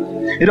I.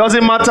 It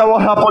doesn't matter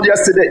what happened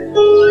yesterday.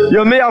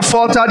 You may have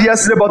faltered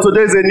yesterday, but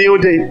today is a new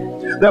day.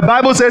 The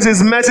Bible says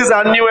his mercies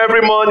are new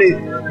every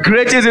morning.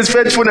 Great is his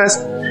faithfulness.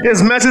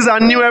 His mercies are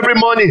new every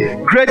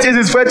morning. Great is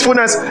his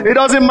faithfulness. It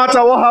doesn't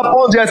matter what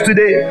happened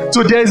yesterday.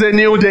 Today is a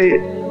new day.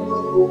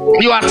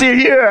 You are still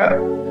here.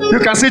 You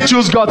can still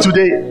choose God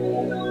today.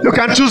 You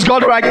can choose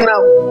God right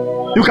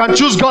now. You can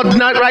choose God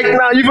right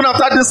now. Even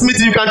after this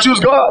meeting, you can choose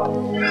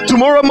God.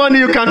 Tomorrow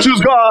morning, you can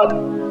choose God.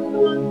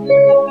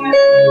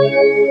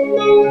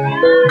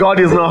 God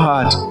is not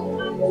hard.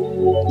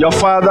 Your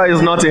Father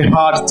is not a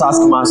hard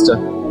taskmaster.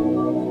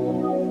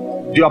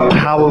 You are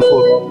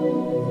powerful.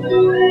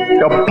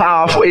 You're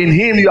powerful. In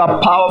him, you are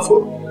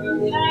powerful.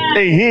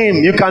 In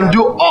him, you can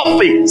do all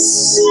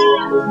things.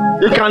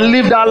 You can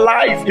live that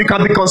life. You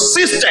can be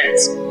consistent.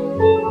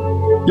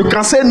 You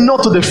can say no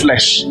to the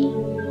flesh.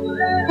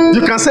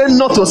 You can say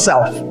no to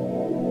self.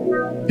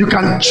 You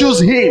can choose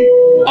him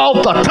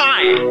all the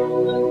time.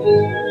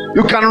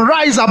 You can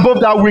rise above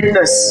that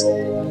weakness.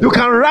 You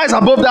can rise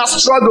above that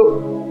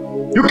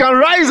struggle. You can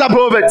rise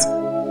above it.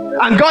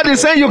 And God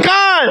is saying, you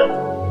can.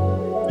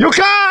 You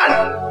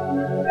can.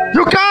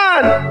 You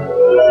can.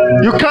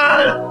 You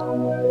can.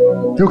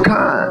 You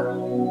can.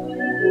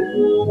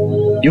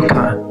 You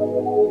can.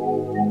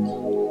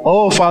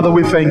 Oh, Father,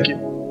 we thank you.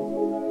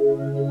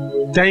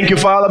 Thank you,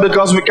 Father,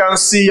 because we can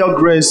see your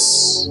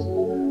grace.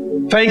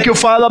 Thank you,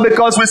 Father,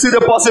 because we see the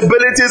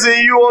possibilities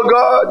in you, oh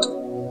God.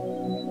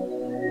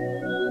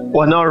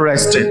 We're not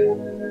resting.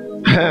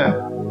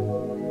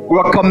 We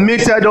are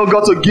committed, oh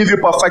God, to give you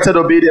perfected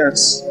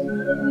obedience.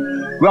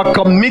 We are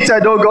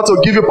committed, oh God, to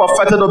give you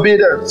perfected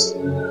obedience.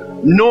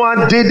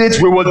 Noah did it,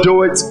 we will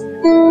do it.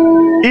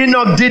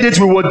 Enoch did it,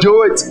 we will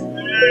do it.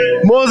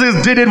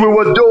 Moses did it, we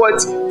will do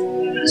it.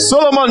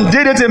 Solomon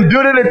did it in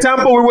building the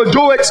temple, we will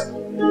do it.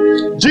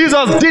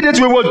 Jesus did it,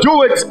 we will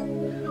do it.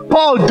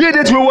 Paul did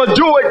it, we will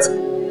do it.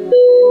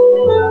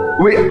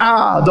 We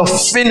are the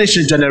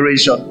finishing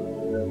generation.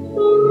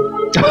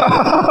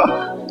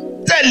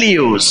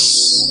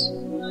 Telios.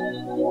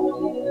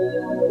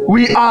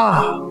 We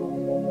are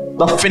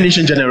the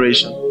finishing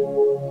generation.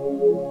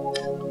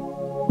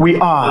 We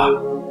are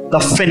the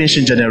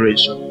finishing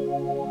generation.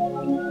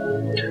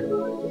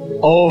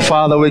 Oh,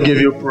 Father, we give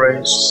you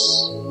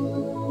praise.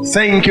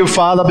 Thank you,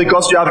 Father,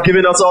 because you have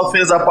given us all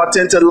things that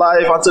pertain to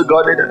life and to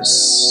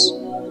godliness.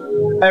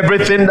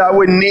 Everything that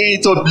we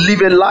need to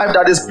live a life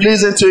that is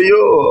pleasing to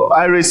you,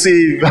 I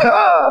receive.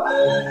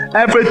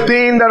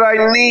 Everything that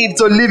I need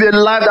to live a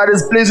life that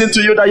is pleasing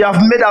to you, that you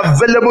have made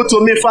available to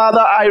me,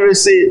 Father, I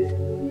receive.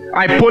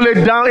 I pull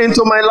it down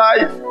into my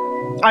life.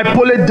 I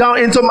pull it down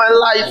into my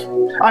life.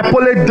 I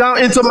pull it down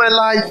into my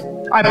life.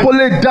 I pull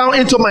it down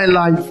into my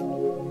life.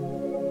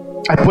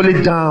 I pull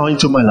it down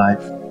into my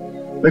life.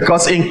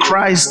 Because in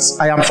Christ,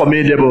 I am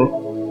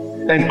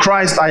formidable. In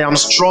Christ, I am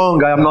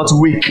strong. I am not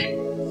weak.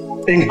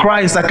 In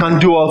Christ, I can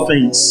do all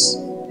things.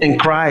 In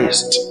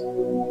Christ,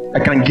 I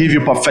can give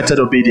you perfected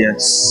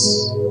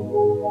obedience.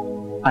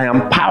 I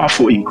am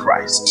powerful in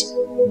Christ.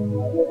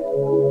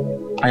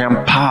 I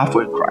am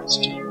powerful in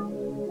Christ.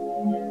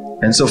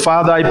 And so,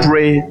 Father, I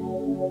pray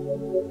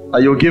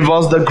that you give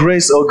us the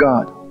grace, oh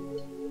God,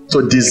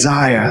 to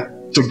desire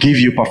to give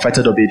you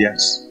perfected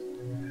obedience.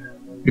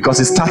 Because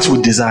it starts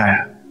with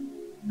desire.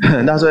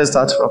 That's where it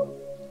starts from.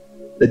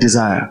 The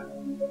desire,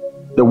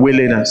 the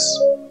willingness,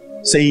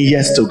 saying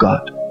yes to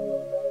God.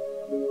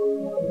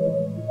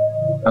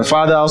 And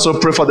Father, I also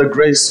pray for the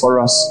grace for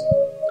us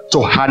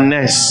to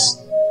harness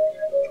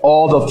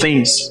all the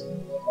things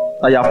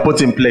that you have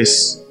put in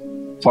place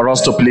for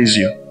us to please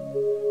you.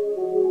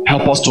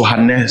 Help us to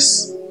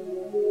harness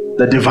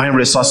the divine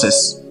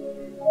resources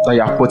that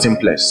you have put in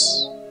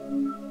place.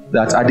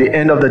 That at the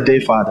end of the day,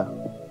 Father,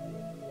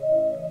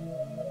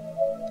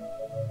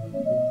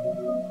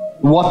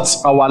 what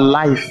our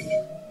life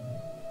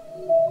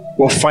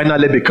will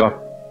finally become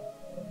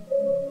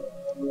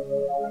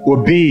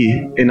will be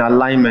in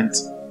alignment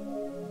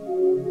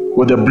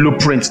with the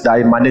blueprint that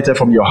emanated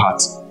from your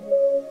heart.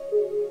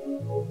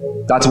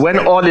 That when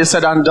all is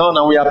said and done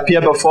and we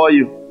appear before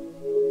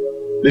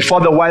you,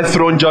 before the white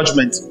throne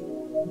judgment,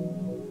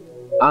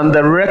 and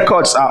the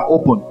records are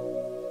open,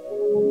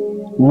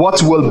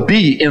 what will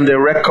be in the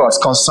records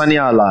concerning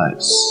our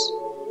lives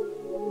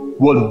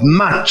will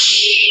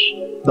match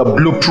the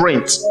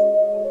blueprint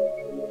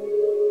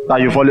that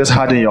you've always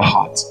had in your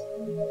heart.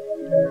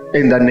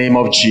 In the name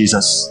of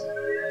Jesus.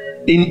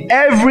 In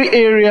every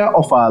area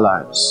of our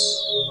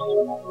lives,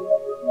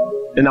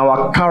 in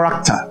our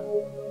character,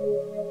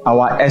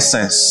 our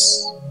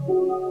essence,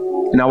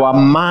 in our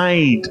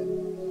mind,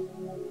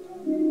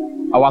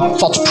 our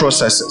thought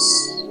processes,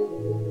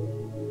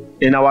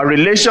 in our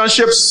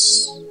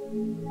relationships,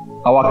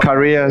 our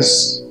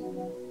careers,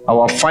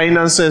 our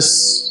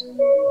finances,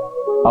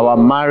 our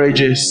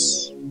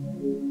marriages,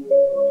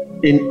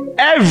 in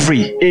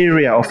every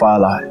area of our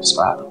lives,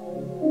 Father.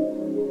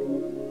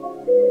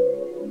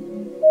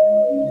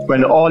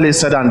 When all is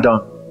said and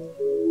done,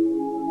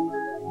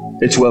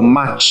 it will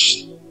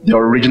match the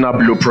original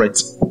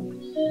blueprint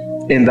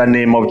in the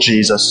name of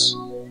Jesus.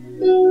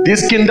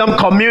 This kingdom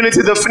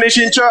community, the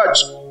finishing church,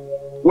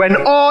 when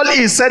all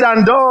is said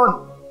and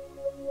done,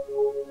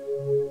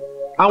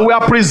 and we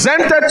are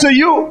presented to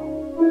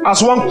you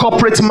as one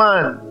corporate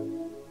man,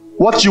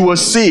 what you will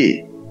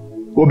see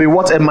will be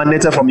what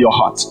emanated from your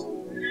heart.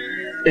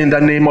 In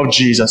the name of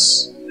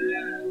Jesus.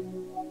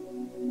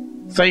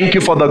 Thank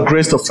you for the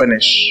grace to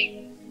finish.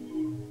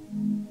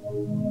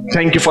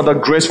 Thank you for the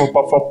grace for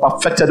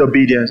perfected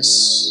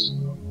obedience.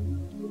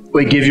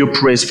 We give you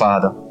praise,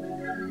 Father.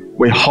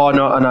 We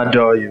honor and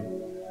adore you.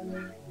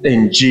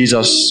 In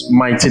Jesus'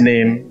 mighty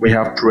name we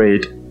have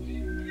prayed.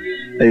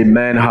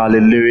 Amen.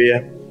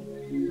 Hallelujah.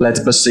 Let's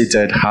be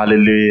seated.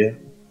 Hallelujah.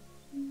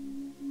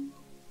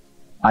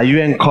 Are you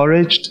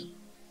encouraged?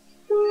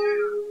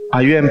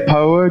 Are you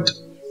empowered?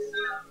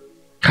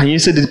 Can you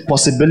see the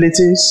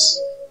possibilities?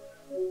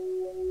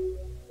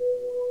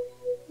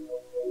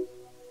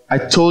 I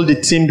told the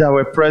team that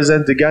were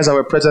present, the guys that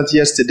were present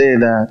yesterday,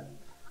 that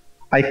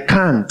I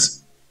can't,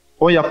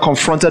 when you're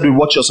confronted with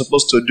what you're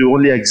supposed to do,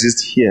 only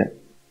exist here.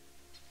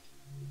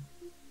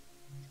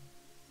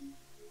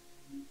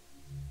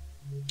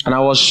 And I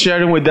was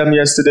sharing with them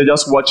yesterday,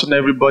 just watching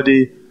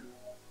everybody,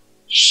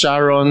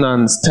 Sharon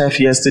and Steph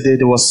yesterday,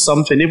 there was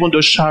something, even though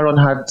Sharon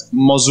had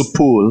muscle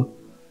pull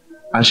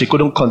and she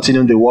couldn't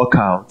continue the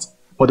workout,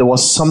 but there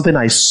was something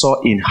I saw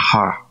in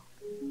her.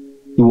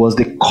 It was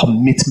the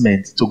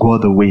commitment to go all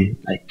the way.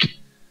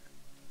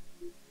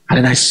 And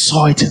then I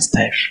saw it in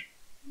Steph.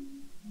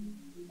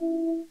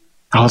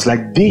 I was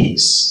like,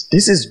 this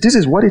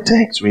is what it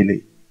takes,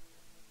 really.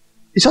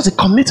 It's just a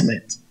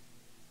commitment.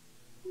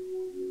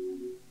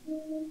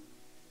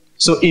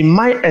 So in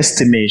my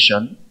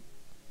estimation,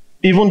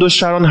 even though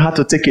Sharon had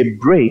to take a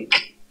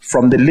break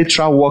from the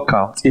literal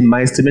workout, in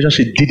my estimation,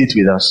 she did it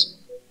with us.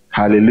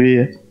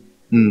 Hallelujah.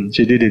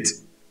 She did it.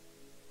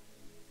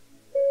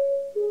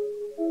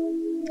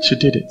 She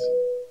did it.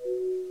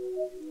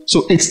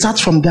 So it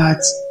starts from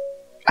that.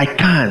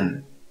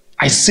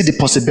 I see the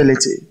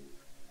possibility.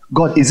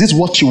 God, is this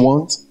what you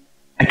want?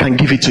 I can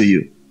give it to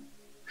you.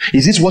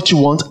 Is this what you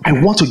want? I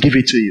want to give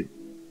it to you.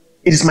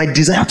 It is my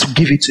desire to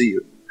give it to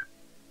you.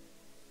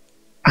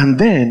 And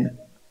then,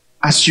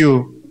 as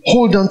you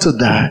hold on to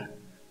that,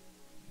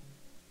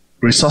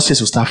 resources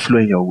will start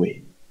flowing your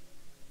way.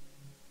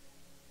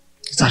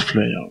 Start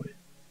flowing your way.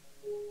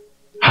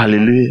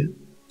 Hallelujah.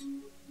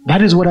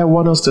 That is what I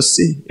want us to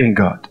see in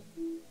God.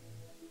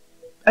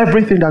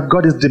 Everything that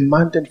God is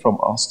demanding from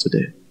us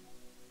today,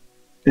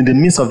 in the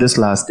midst of these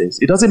last days,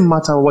 it doesn't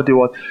matter what the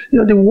world,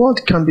 the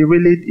world can be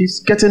it's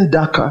getting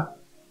darker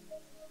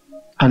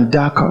and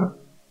darker.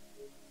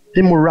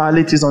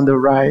 Immorality is on the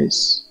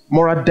rise.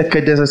 Moral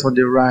decadence is on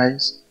the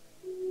rise.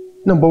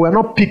 No, but we're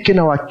not picking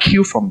our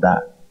cue from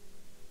that.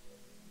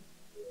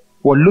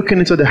 We're looking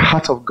into the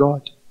heart of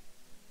God,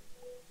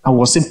 and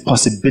we're seeing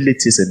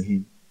possibilities in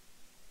Him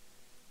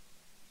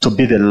to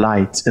be the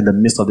light in the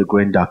midst of the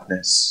growing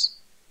darkness.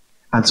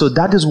 And so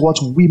that is what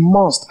we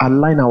must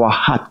align our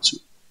heart to,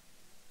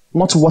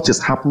 not what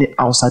is happening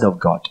outside of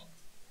God.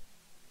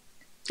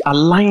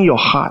 Align your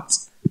heart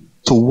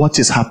to what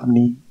is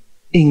happening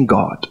in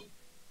God,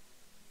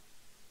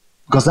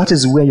 because that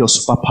is where your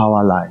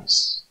superpower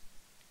lies.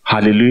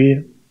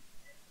 Hallelujah.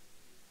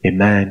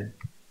 Amen.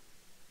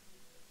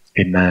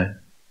 Amen.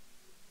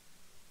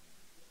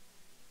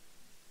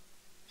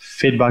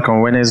 Feedback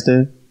on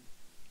Wednesday.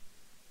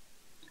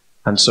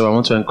 And so I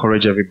want to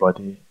encourage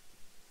everybody,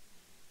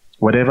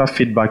 whatever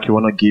feedback you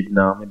want to give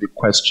now, maybe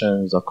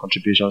questions or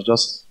contributions,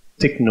 just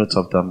take note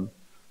of them.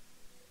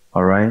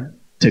 All right?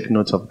 Take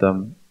note of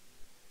them.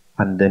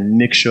 And then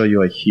make sure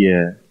you are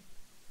here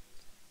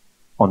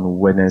on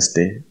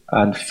Wednesday.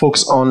 And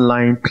folks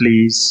online,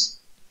 please,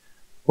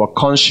 we're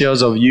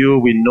conscious of you.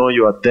 We know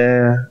you are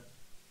there.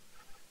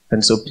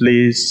 And so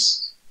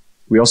please,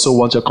 We also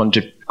want your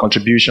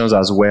contributions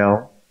as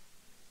well.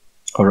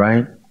 All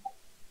right?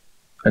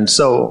 And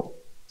so,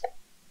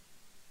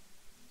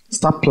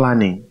 start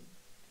planning.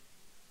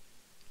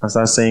 And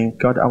start saying,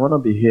 God, I want to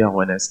be here on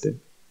Wednesday.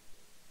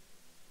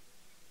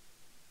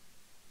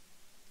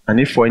 And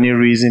if for any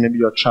reason, maybe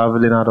you're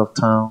traveling out of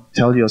town,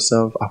 tell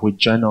yourself, I will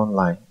join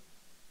online.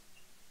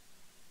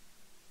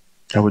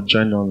 I will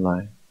join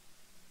online.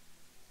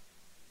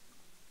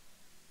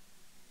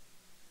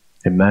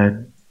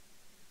 Amen.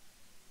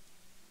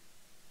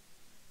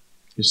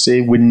 You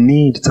say, we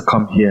need to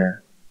come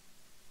here.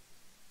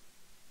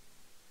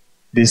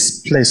 This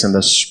place in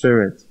the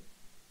spirit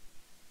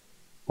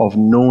of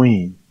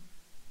knowing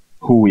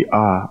who we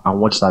are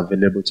and what's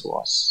available to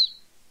us.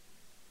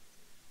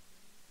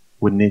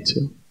 We need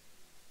to.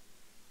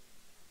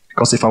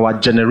 Because if our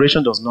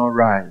generation does not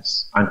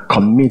rise and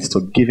commit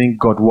to giving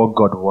God what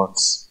God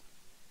wants,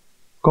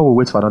 God will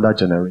wait for another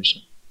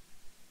generation.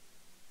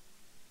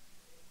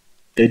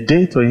 A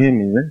day to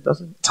him,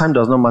 time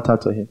does not matter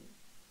to him.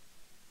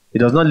 He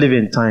does not live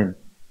in time.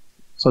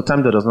 So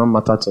time does not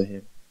matter to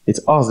him. It's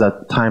us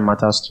that time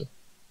matters to.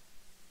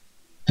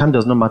 Time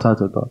does not matter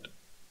to God.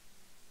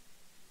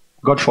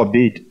 God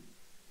forbid,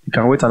 he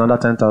can wait another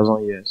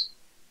 10,000 years.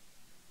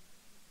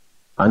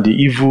 And the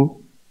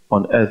evil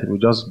on earth will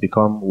just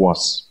become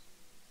worse.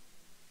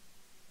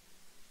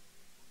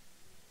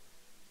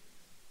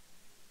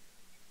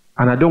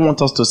 And I don't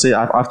want us to say,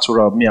 after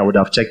all, me, I would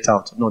have checked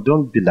out. No,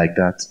 don't be like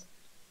that.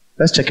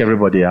 Let's check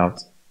everybody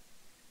out.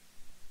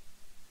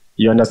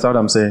 You understand what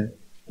I'm saying?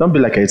 Don't be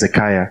like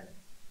Hezekiah.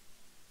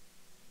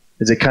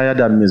 Hezekiah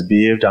that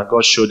misbehaved and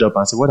God showed up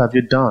and said, what have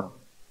you done?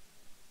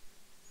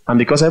 And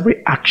because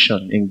every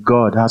action in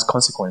God has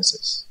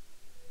consequences.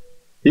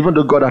 Even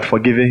though God had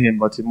forgiven him,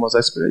 but he must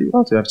experience, you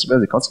have to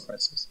experience the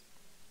consequences.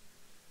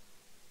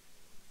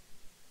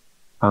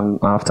 And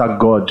after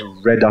God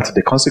read out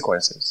the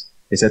consequences,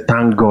 he said,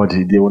 thank God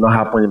they will not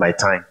happen in my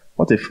time.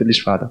 What a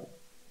foolish father.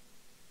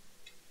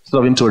 Instead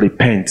of him to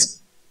repent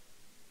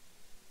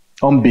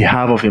on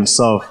behalf of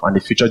himself and the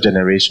future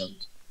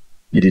generations,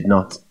 he did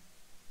not.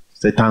 He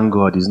said, thank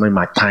God it's not in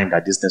my time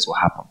that this thing will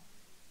happen.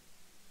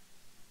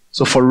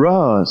 So for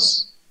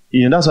us,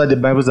 that's why the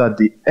Bible says that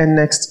the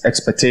next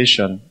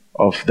expectation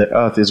of the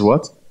earth is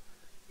what?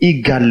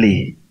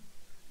 Eagerly.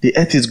 The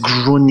earth is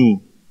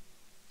groaning.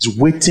 It's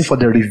waiting for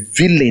the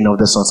revealing of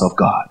the sons of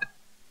God.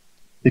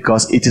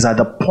 Because it is at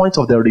the point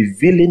of the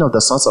revealing of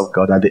the sons of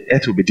God that the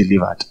earth will be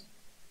delivered.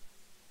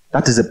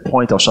 That is the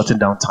point of shutting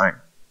down time.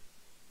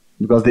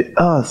 Because the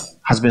earth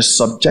has been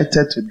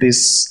subjected to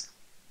this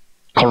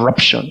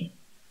corruption.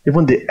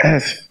 Even the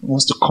earth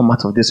wants to come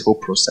out of this whole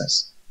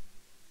process.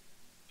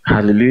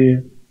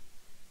 Hallelujah.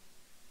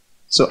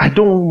 So I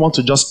don't want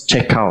to just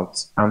check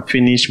out and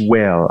finish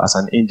well as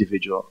an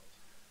individual.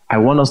 I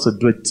want us to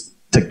do it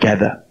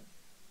together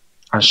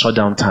and shut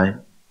down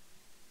time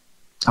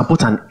and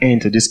put an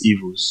end to these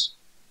evils.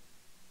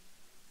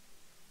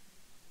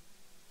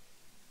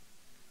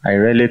 I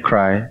rarely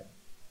cry.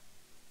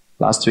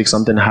 Last week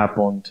something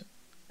happened.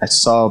 I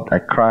sobbed, I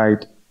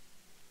cried.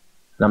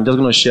 And I'm just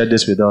going to share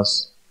this with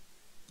us.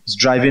 I was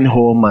driving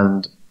home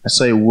and I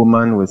saw a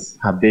woman with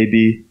her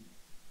baby,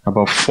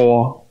 about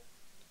 4,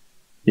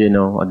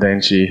 and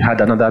then she had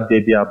another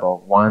baby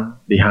about 1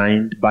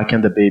 behind,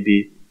 backing the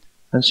baby.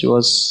 And she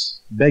was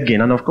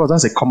begging. And of course,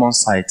 that's a common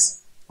sight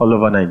all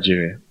over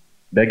Nigeria.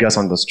 Beggars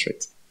on the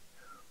street.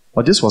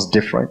 But this was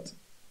different.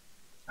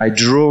 I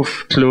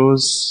drove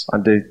close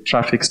and the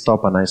traffic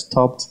stopped and I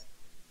stopped.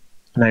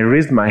 And I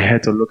raised my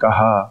head to look at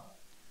her.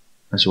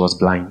 And she was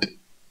blind.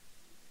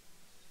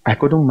 I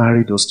couldn't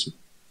marry those two.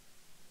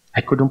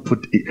 I couldn't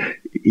put it.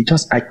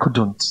 I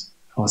couldn't.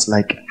 I was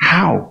like,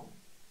 how?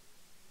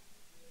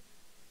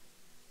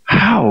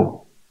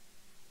 How?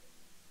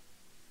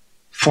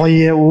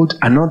 4-year-old,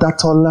 another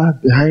taller,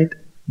 behind,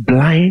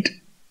 blind.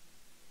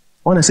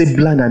 When I say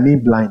blind, I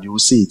mean blind. You will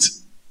see it.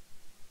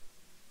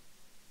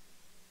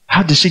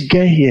 How did she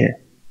get here?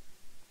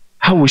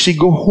 How will she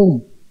go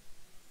home?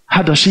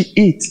 How does she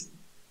eat?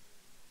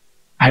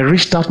 I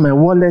reached out my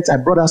wallet. I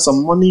brought her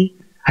some money.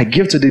 I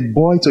gave to the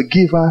boy to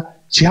give her.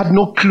 She had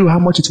no clue how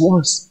much it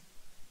was.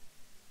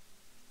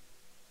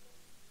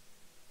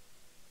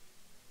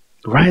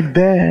 Right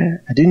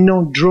there, I didn't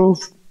know,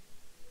 drove.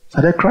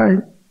 Started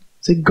crying.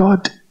 Said,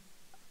 God.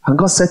 And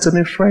God said to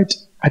me, Fred,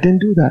 I didn't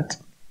do that.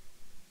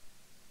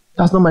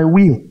 That's not my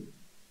will.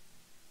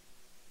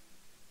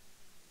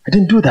 I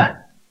didn't do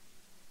that.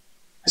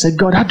 I said,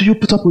 God, how do you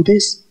put up with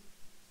this?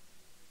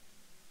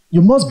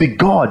 You must be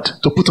God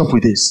to put up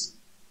with this.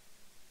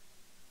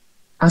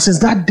 And since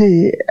that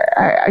day,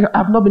 I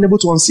have not been able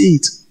to unsee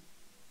it.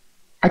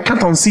 I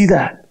can't unsee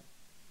that.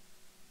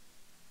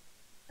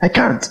 I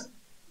can't.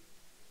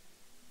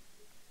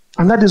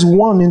 And that is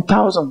 1 in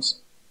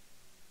thousands.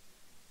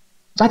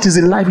 That is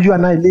the life you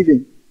and I live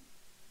in.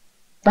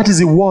 That is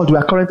the world we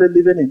are currently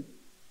living in.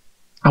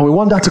 And we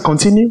want that to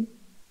continue.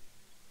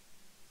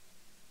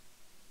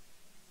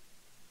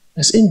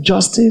 There's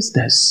injustice.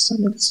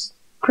 There's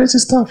crazy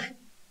stuff.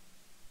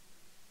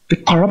 The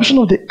corruption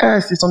of the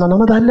earth is on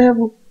another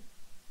level.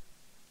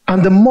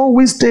 And the more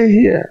we stay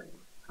here,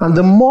 and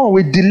the more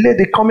we delay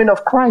the coming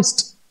of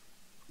Christ,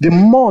 the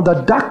more the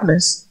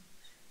darkness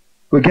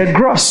will get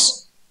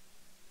gross.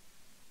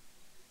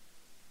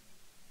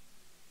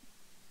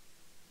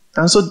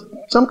 And so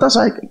sometimes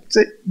I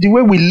say, the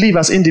way we live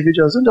as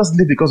individuals, don't just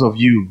live because of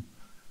you.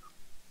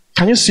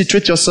 Can you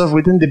situate yourself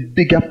within the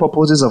bigger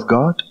purposes of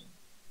God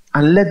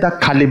and let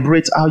that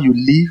calibrate how you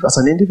live as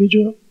an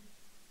individual?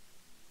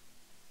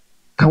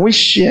 Can we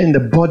share in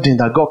the burden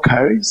that God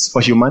carries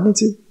for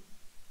humanity?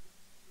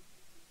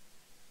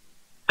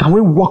 Can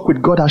we walk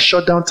with God at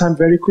shut down time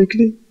very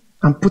quickly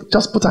and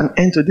just put an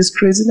end to this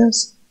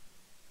craziness?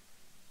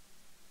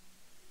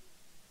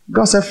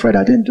 God said, Fred,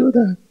 I didn't do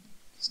that.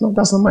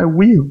 That's not my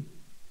will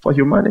for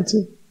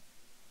humanity.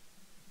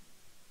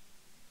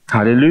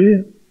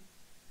 Hallelujah.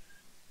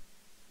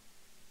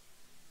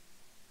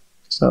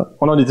 So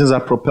one of the things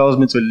that propels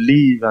me to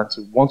live and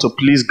to want to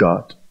please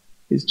God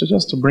is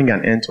just to bring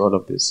an end to all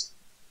of this.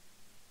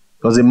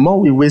 Because the more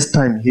we waste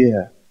time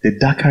here, the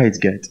darker it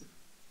gets.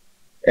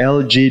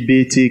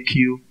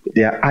 LGBTQ,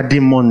 they are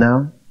adding more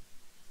now.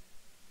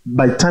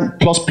 By the time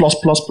plus,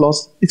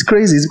 it's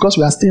crazy. It's because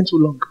we are staying too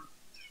long.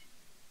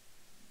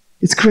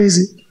 It's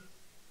crazy.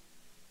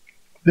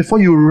 Before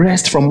you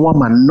rest from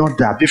one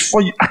another,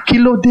 before you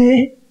Akilo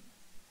Day,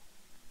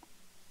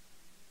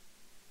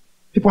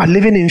 people are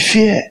living in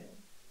fear.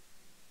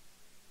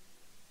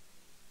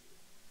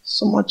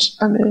 So much,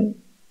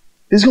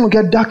 it's going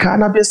to get darker,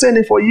 and I've been saying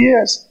it for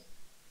years,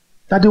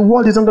 that the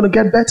world isn't going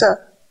to get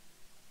better.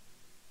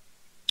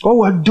 All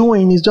we're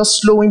doing is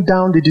just slowing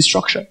down the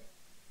destruction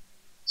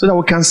so that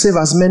we can save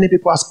as many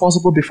people as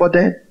possible before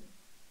then.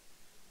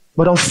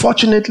 But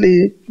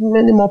unfortunately,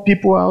 many more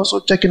people are also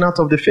checking out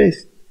of the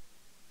faith.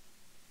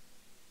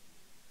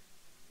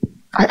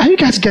 Are you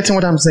guys getting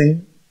what I'm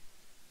saying?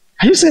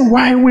 Are you saying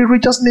why we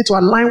just need to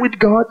align with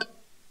God?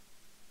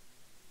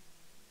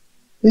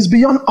 It's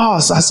beyond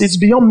us, as it's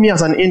beyond me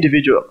as an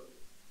individual.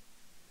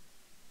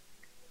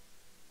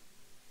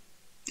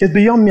 It's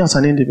beyond me as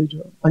an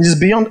individual. And it's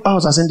beyond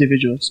us as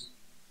individuals.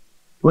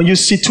 When you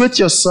situate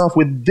yourself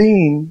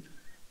within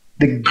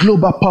the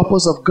global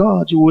purpose of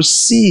God, you will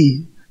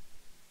see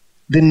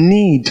the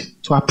need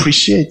to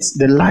appreciate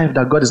the life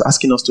that God is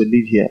asking us to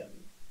live here.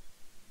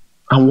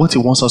 And what He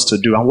wants us to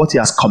do, and what He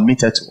has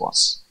committed to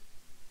us.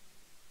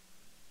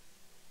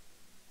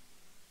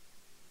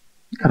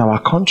 Look at our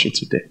country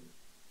today.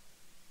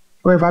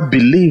 Whoever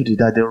believed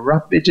that the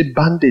rapid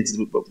bandits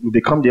will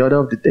become the order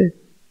of the day?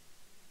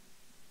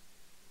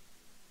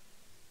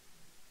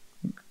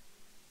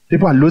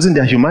 People are losing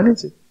their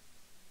humanity.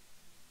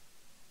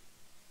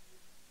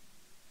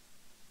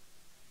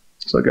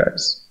 So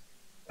guys,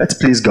 let's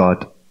please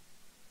God.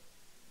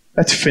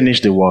 Let's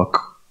finish the work.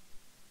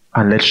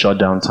 And let's shut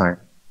down time.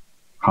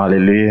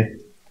 Hallelujah.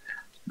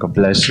 God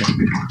bless you.